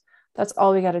rest. That's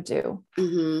all we got to do.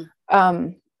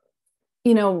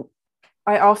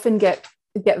 I often get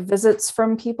visits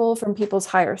from people's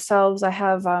higher selves. I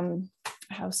have an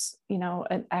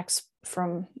ex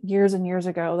from years and years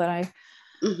ago that I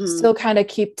still kind of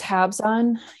keep tabs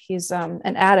on. He's an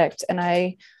addict, and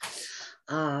I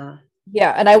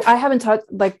haven't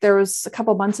talked, like there was a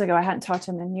couple months ago, I hadn't talked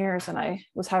to him in years, and I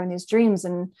was having these dreams,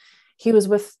 and he was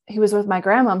with my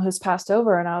grandma who's passed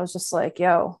over, and I was just like,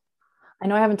 yo, I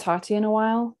know I haven't talked to you in a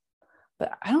while,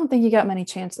 but I don't think you got many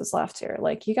chances left here.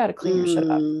 Like you got to clean your shit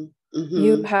up.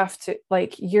 You have to,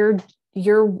 like, you're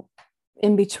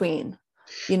in between,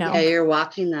 Yeah, you're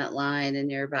walking that line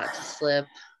and you're about to slip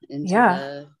into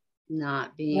the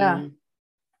not being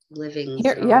living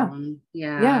zone.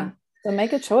 Yeah. So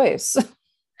make a choice.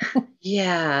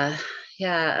 Yeah.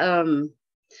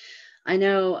 I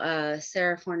know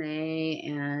Sarah Fournier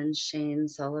and Shane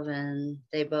Sullivan,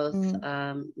 they both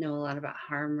know a lot about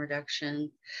harm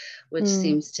reduction, which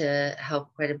seems to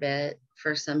help quite a bit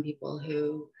for some people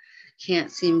who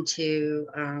can't seem to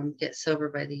get sober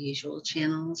by the usual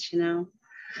channels,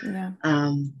 Yeah.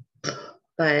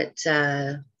 But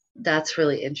that's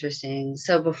really interesting.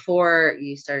 So before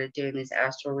you started doing these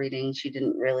astral readings, you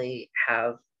didn't really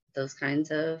have those kinds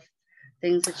of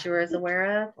things that you were as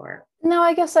aware of? Or no,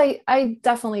 I guess I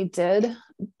definitely did,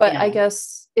 but I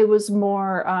guess it was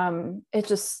more it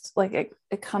just like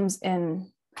it comes in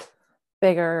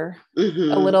bigger, a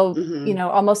little,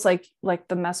 almost like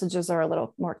the messages are a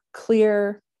little more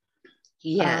clear.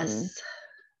 Yes.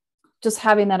 Just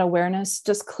having that awareness,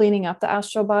 just cleaning up the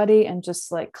astral body and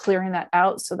just like clearing that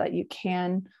out so that you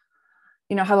can,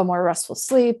 have a more restful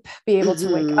sleep, be able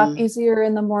to wake up easier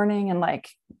in the morning and like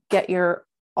get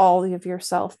all of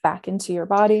yourself back into your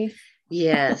body.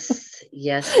 Yes.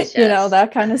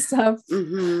 That kind of stuff.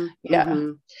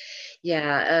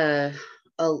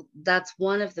 That's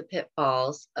one of the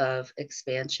pitfalls of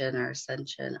expansion or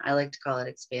ascension. I like to call it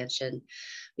expansion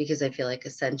because I feel like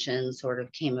ascension sort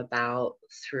of came about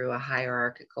through a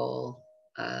hierarchical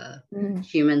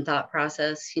human thought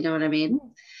process. You know what I mean?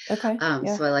 Okay.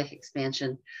 So I like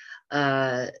expansion.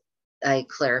 I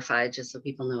clarified just so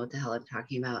people know what the hell I'm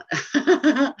talking about.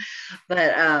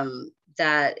 But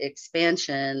that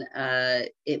expansion,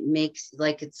 it makes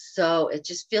like it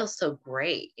just feels so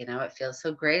great. It feels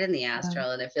so great in the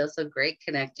astral, and it feels so great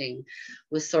connecting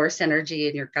with source energy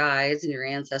and your guides and your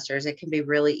ancestors. It can be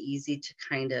really easy to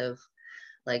kind of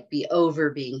like be over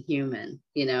being human,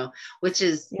 which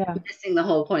is missing the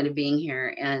whole point of being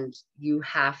here. And you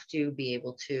have to be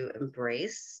able to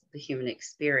embrace the human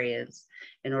experience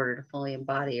in order to fully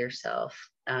embody yourself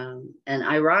And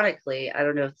ironically, I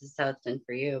don't know if this is how it's been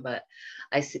for you, but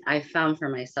I found for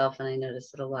myself, and I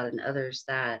noticed it a lot in others,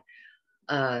 that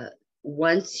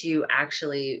once you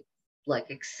actually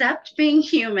like accept being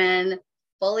human,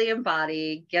 fully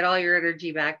embody, get all your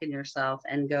energy back in yourself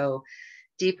and go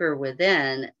deeper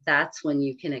within, that's when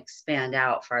you can expand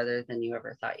out farther than you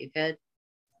ever thought you could.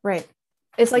 Right.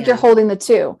 It's like Yeah. you're holding the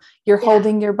two. You're Yeah.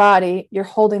 holding your body, you're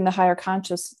holding the higher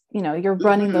conscious, you're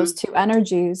running Mhm. those two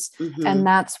energies. Mhm. And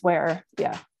that's where,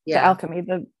 the alchemy,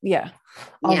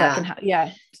 all that can happen.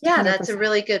 Yeah. Yeah, that's a 100%.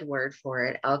 really good word for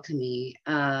it, alchemy,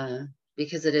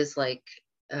 because it is like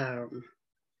a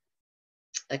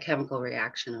chemical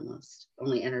reaction almost,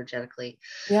 only energetically.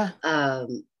 Yeah.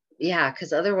 Yeah,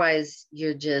 because otherwise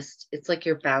it's like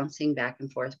you're bouncing back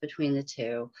and forth between the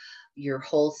two. Your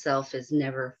whole self is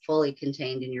never fully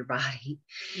contained in your body.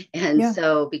 And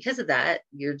so because of that,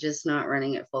 you're just not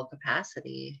running at full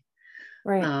capacity.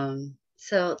 Right.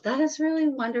 So that is really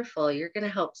wonderful. You're going to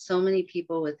help so many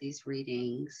people with these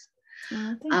readings.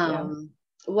 Oh, thank you.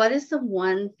 What is the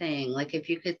one thing, like if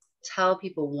you could tell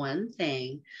people one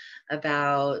thing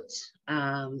about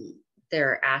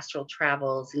their astral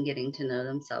travels and getting to know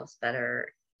themselves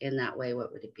better in that way,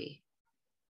 what would it be?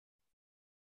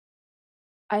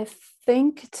 I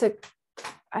think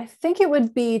it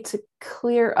would be to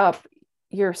clear up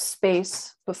your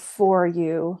space before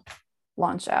you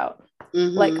launch out.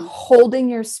 Mm-hmm. Like holding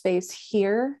your space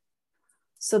here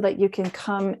so that you can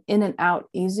come in and out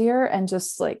easier, and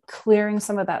just like clearing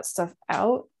some of that stuff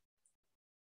out.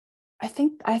 I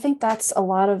think that's a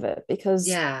lot of it, because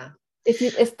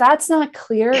if that's not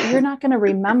clear, you're not going to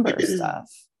remember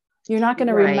stuff. You're not going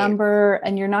to remember,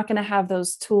 and you're not going to have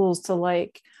those tools to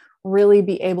like really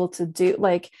be able to do,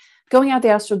 like going out the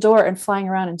astral door and flying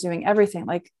around and doing everything.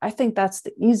 Like, I think that's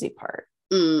the easy part.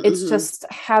 Mm-hmm. It's just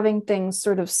having things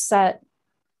sort of set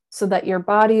so that your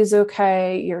body is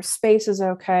okay, your space is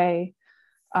okay,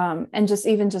 and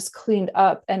just cleaned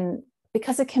up. And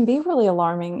because it can be really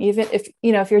alarming, even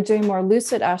if you're doing more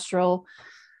lucid astral,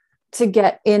 to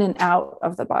get in and out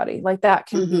of the body, like that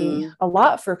can be a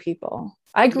lot for people.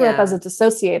 I grew up as a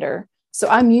dissociator, so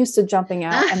I'm used to jumping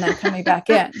out and then coming back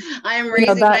in. I'm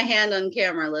raising my hand on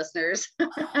camera, listeners.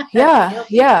 Yeah.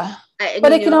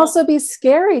 But it can also be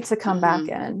scary to come back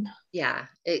in. Yeah,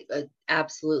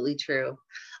 absolutely true.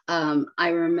 I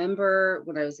remember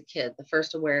when I was a kid, the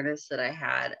first awareness that I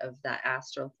had of that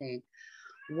astral thing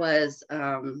was,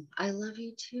 I love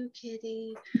you too,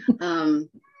 Kitty.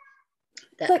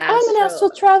 Like, I'm an astral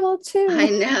traveler too. I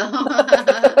know.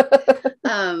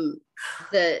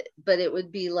 But it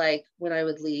would be like when I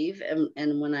would leave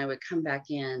and when I would come back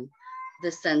in,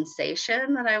 the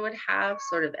sensation that I would have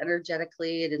sort of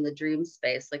energetically and in the dream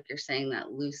space, like you're saying,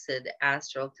 that lucid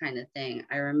astral kind of thing.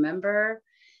 I remember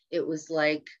it was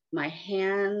like my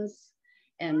hands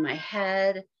and my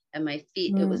head and my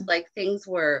feet. It was like things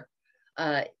were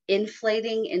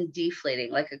inflating and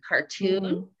deflating, like a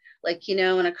cartoon. Like, in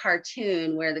a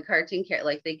cartoon where the cartoon character,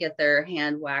 like they get their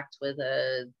hand whacked with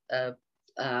a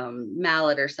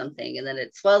mallet or something, and then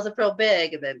it swells up real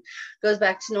big and then goes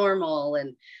back to normal.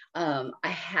 And I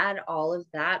had all of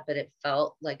that, but it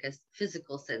felt like a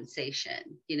physical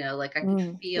sensation, like I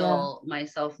could feel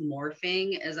myself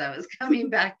morphing as I was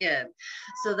coming back in.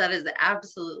 So that is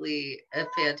absolutely a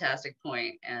fantastic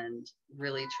point and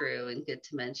really true and good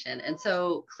to mention. And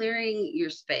so clearing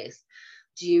your space,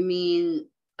 do you mean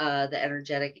the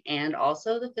energetic and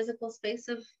also the physical space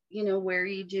of, where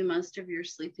you do most of your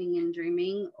sleeping and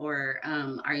dreaming? Or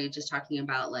are you just talking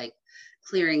about like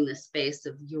clearing the space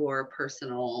of your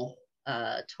personal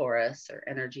Taurus or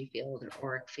energy field or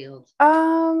auric field?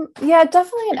 Yeah,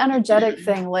 definitely an energetic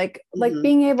thing, like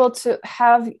being able to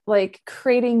have, like,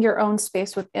 creating your own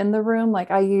space within the room. Like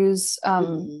I use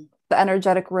the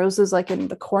energetic roses like in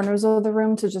the corners of the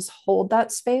room to just hold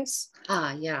that space.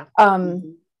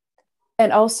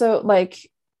 And also like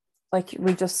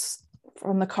we just,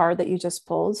 from the card that you just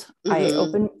pulled, I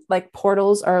open, like,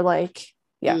 portals are like,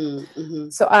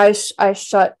 so I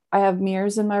shut, I have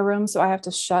mirrors in my room, so I have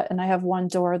to shut, and I have one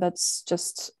door that's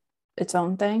just its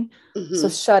own thing. So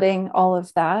shutting all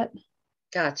of that.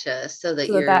 Gotcha. So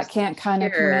that can't kind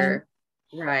of come in.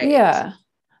 Right. Yeah.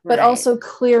 But also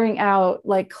clearing out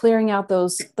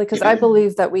those, like, because I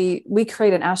believe that we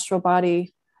create an astral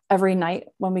body every night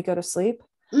when we go to sleep.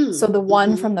 So the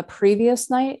one from the previous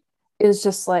night is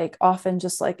just like often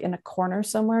just like in a corner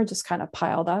somewhere, just kind of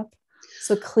piled up.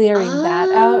 So clearing that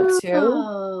out too.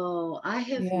 Oh, I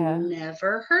have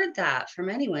never heard that from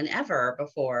anyone ever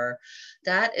before.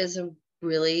 That is a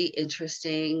really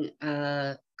interesting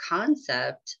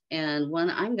concept, and one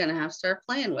I'm going to have to start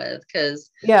playing with, because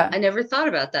Yeah. I never thought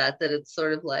about that it's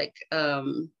sort of like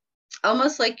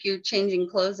almost like you're changing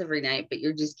clothes every night, but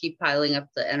you just keep piling up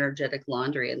the energetic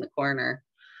laundry in the corner.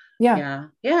 Yeah.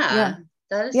 Yeah.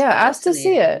 That is Yeah. Ask to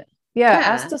see fascinating. it. Yeah. Yeah.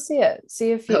 Ask to see it.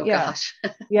 See if you, Oh gosh.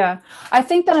 Yeah. I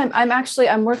think that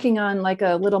I'm working on like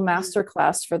a little master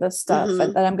class for this stuff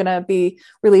Mhm. that I'm going to be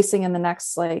releasing in the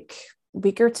next like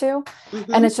week or two.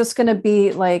 Mhm. And it's just going to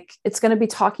be like, it's going to be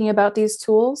talking about these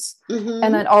tools. Mhm.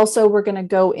 And then also we're going to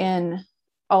go in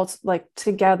all like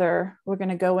together. We're going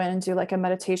to go in and do like a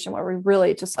meditation where we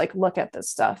really just like look at this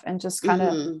stuff and just kind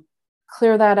of Mhm.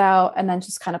 clear that out, and then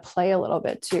just kind of play a little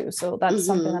bit too. So that's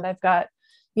something Mhm. that I've got.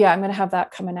 Yeah, I'm going to have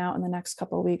that coming out in the next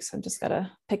couple of weeks. I've just got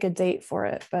to pick a date for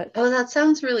it. But Oh, that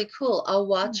sounds really cool. I'll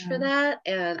watch for yeah. that,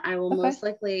 and I will Okay. most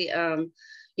likely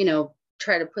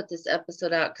try to put this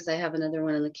episode out, because I have another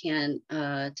one in the can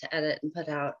to edit and put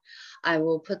out. I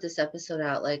will put this episode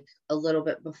out like a little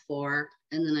bit before,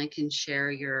 and then I can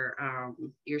share your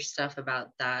stuff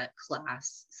about that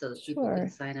class so that people can Sure.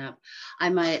 sign up. I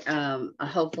might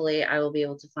hopefully I will be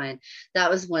able to find.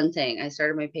 That was one thing. I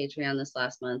started my Patreon this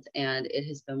last month, and it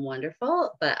has been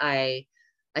wonderful, but I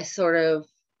sort of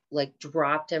like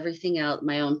dropped everything out,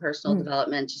 my own personal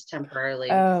development, just temporarily,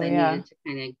 because Oh, I yeah.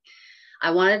 needed to I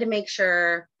wanted to make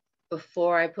sure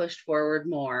before I pushed forward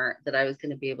more that I was going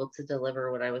to be able to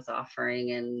deliver what I was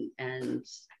offering and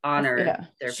honor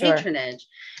their Sure. patronage.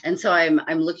 And so I'm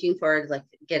looking forward to like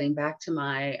getting back to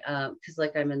my, cause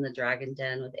like I'm in the Dragon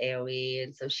Den with AOE.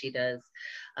 And so she does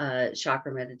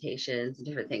chakra meditations and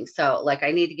different things. So like,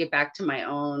 I need to get back to my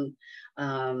own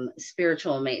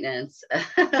spiritual maintenance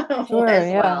Sure.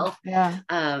 as Yeah. well. Yeah.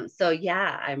 So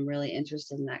yeah, I'm really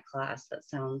interested in that class. That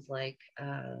sounds like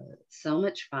so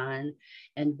much fun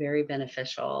and very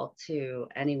beneficial to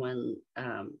anyone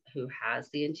who has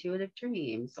the intuitive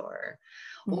dreams, or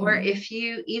if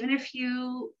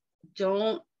you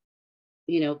don't,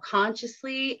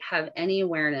 consciously have any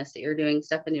awareness that you're doing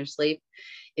stuff in your sleep.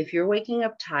 If you're waking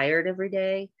up tired every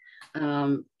day,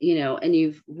 and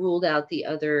you've ruled out the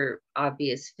other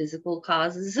obvious physical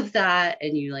causes of that,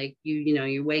 and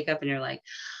you wake up and you're like,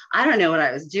 I don't know what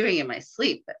I was doing in my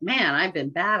sleep, but man, I've been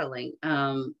battling.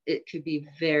 It could be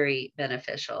very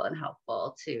beneficial and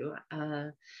helpful to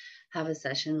have a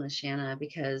session with Shanna,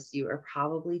 because you are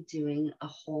probably doing a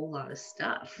whole lot of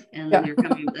stuff, and then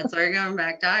that's why you're coming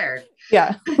back tired.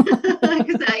 Yeah.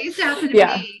 Because that used to happen to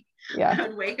me. Yeah. I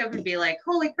would wake up and be like,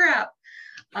 holy crap.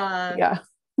 Yeah.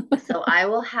 So I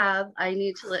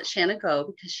need to let Shanna go,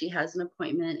 because she has an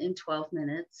appointment in 12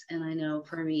 minutes. And I know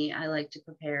for me, I like to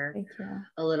prepare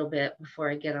a little bit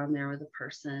before I get on there with a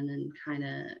person and kind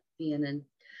of be in a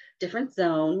different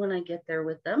zone when I get there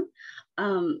with them.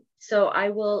 So I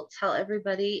will tell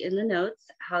everybody in the notes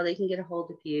how they can get a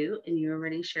hold of you. And you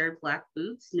already shared Black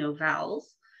Boots, no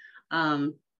vowels.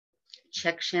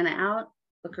 Check Shanna out,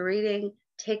 book a reading,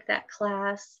 take that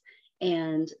class.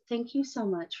 And thank you so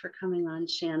much for coming on,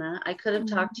 Shanna. I could have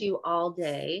talked to you all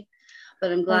day,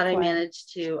 but I'm glad I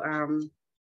managed to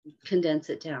condense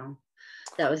it down.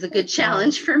 That was a good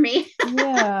challenge for me.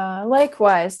 Yeah,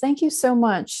 likewise. Thank you so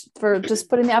much for just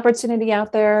putting the opportunity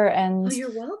out there, and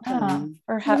you're welcome.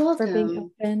 For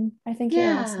being open. I think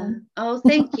you're awesome. Oh,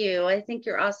 thank you. I think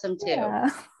you're awesome too.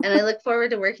 Yeah. And I look forward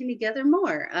to working together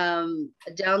more.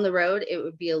 Down the road, it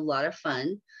would be a lot of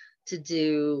fun to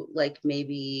do like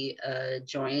maybe a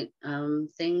joint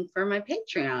thing for my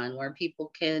Patreon, where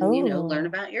people can, learn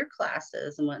about your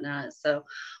classes and whatnot. So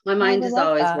my mind is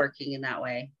always working in that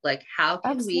way. Like, how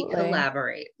can we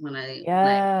collaborate when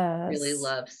I really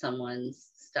love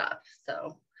someone's stuff?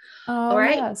 So, all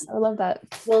right. Yes, I love that.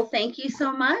 Well, thank you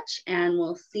so much, and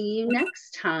we'll see you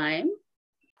next time.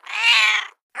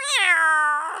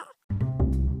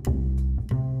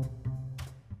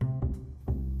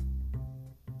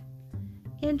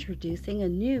 Introducing a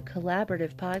new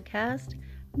collaborative podcast,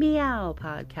 Meow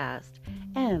Podcast,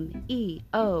 MEOWW.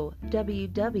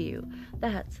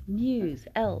 That's Muse,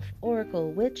 Elf,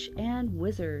 Oracle, Witch, and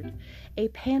Wizard. A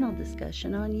panel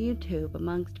discussion on YouTube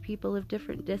amongst people of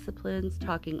different disciplines,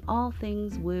 talking all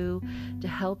things woo to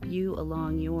help you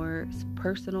along your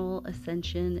personal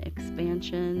ascension,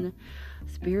 expansion,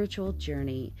 spiritual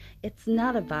journey. It's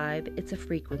not a vibe, it's a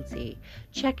frequency.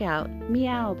 Check out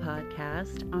Meow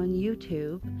Podcast on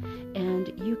YouTube,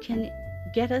 and you can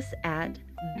get us at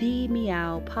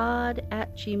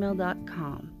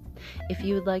themeowpod@gmail.com. If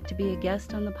you would like to be a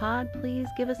guest on the pod, please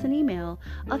give us an email.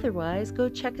 Otherwise, go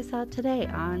check us out today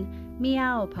on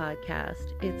Meow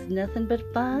Podcast. It's nothing but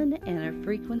fun and a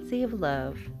frequency of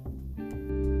love.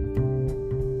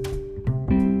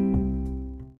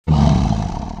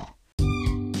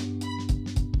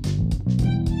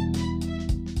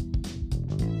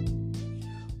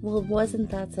 Well, wasn't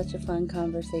that such a fun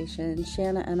conversation?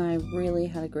 Shanna and I really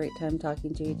had a great time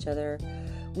talking to each other.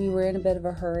 We were in a bit of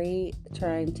a hurry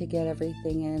trying to get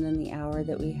everything in the hour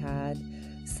that we had.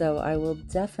 So I will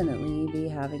definitely be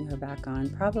having her back on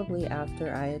probably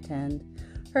after I attend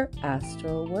her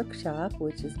astral workshop,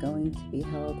 which is going to be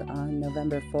held on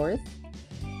November 4th.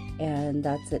 And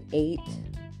that's at 8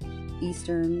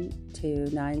 Eastern to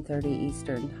 9:30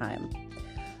 Eastern time.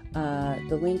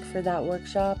 The link for that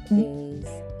workshop is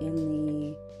in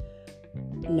the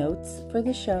notes for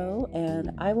the show,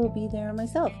 and I will be there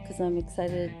myself because I'm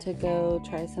excited to go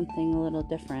try something a little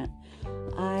different.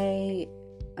 I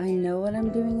know what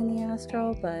I'm doing in the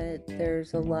astral, but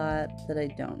there's a lot that I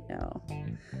don't know.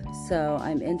 So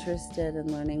I'm interested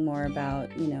in learning more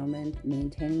about,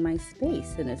 maintaining my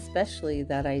space, and especially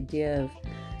that idea of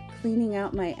cleaning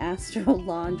out my astral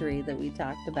laundry that we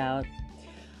talked about.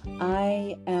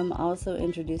 I am also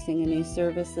introducing a new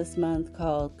service this month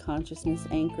called Consciousness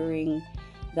Anchoring.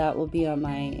 That will be on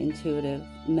my intuitive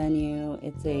menu.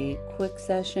 It's a quick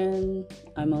session.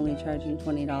 I'm only charging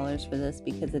 $20 for this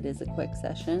because it is a quick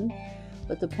session.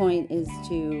 But the point is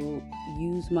to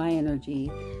use my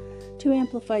energy to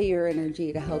amplify your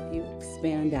energy to help you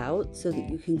expand out so that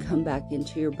you can come back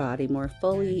into your body more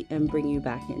fully and bring you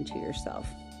back into yourself.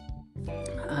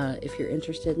 If you're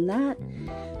interested in that,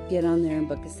 get on there and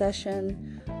book a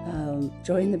session.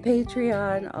 Join the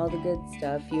Patreon, all the good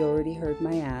stuff. You already heard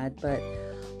my ad, but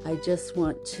I just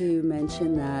want to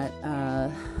mention that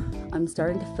I'm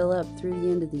starting to fill up through the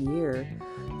end of the year.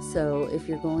 So if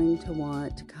you're going to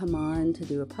want to come on to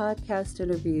do a podcast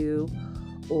interview,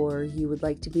 or you would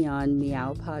like to be on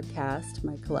Meow Podcast,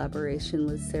 my collaboration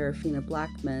with Serafina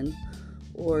Blackman,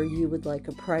 or you would like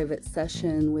a private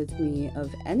session with me of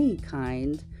any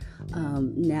kind,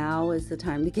 now is the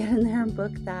time to get in there and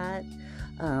book that.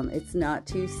 It's not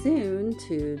too soon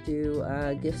to do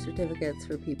gift certificates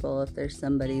for people. If there's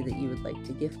somebody that you would like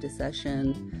to gift a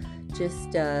session,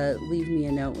 just leave me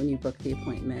a note when you book the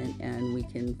appointment and we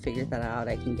can figure that out.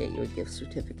 I can get you a gift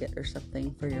certificate or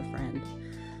something for your friend.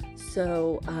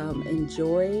 So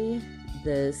enjoy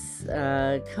this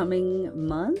coming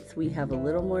month. We have a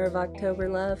little more of October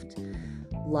left.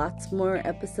 Lots more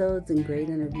episodes and great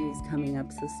interviews coming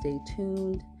up, so stay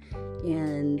tuned.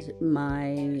 And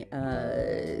my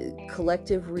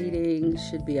collective reading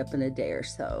should be up in a day or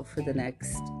so for the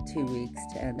next 2 weeks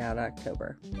to end out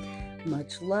October.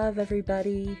 Much love,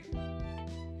 everybody.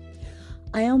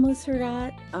 I almost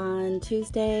forgot on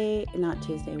Wednesday,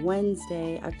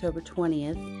 October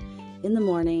 20th, in the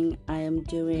morning, I am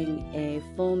doing a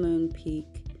full moon peak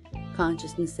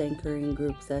consciousness anchoring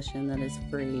group session that is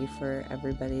free for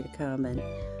everybody to come and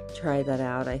try that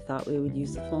out. I thought we would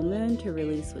use the full moon to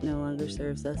release what no longer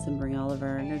serves us and bring all of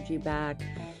our energy back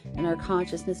and our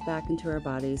consciousness back into our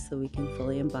bodies so we can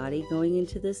fully embody going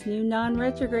into this new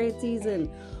non-retrograde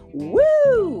season.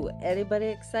 Woo! Anybody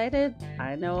excited?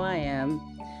 I know I am.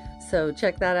 So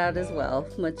check that out as well.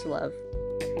 Much love.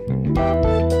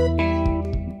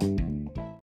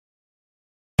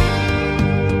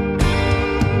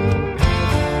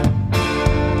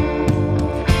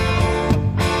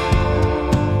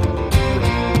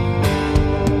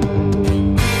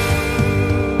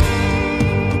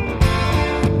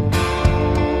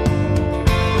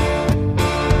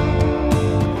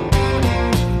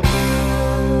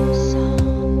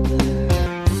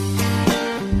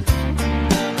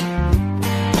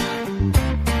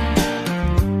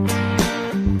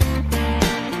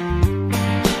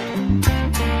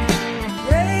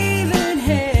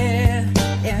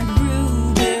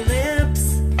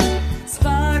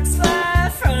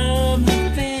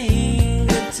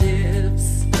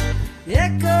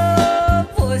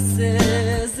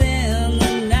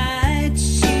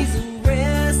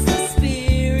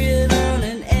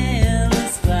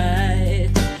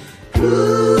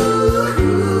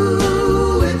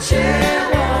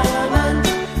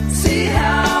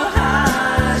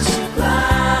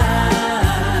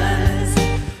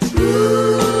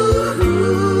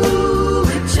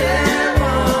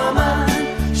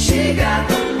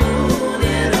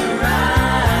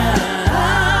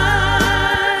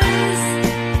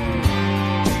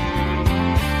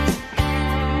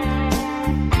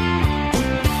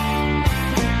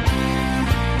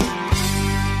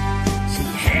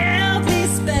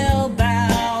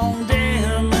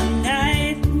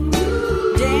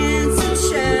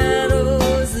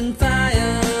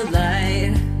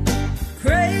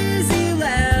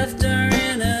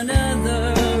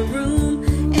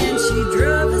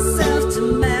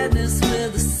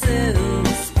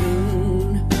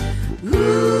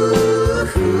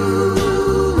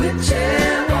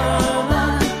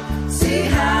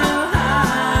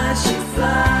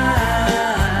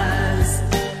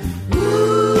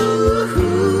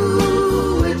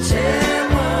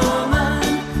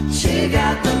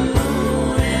 the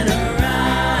moon in her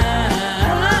eyes.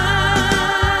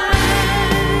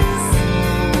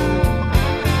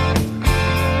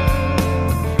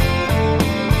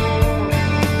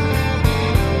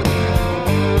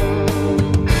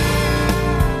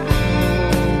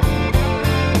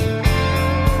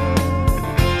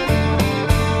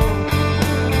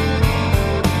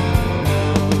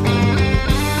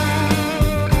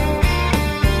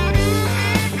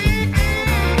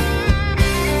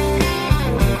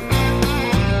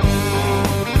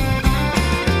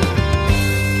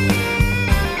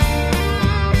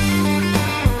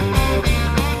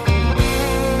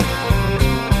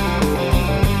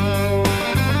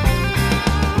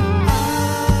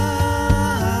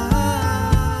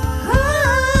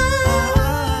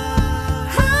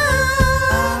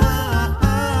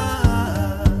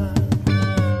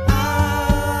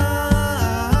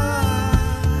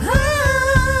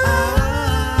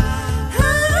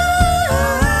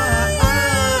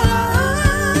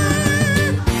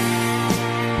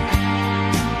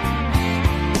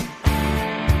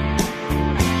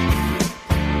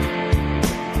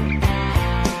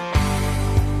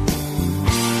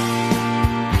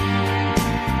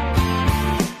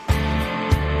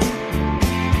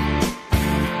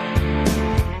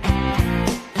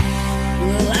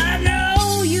 Well, I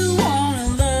know you want a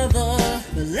lover,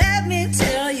 but let me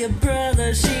tell you,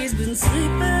 brother, she's been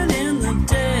sleeping in the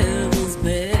day.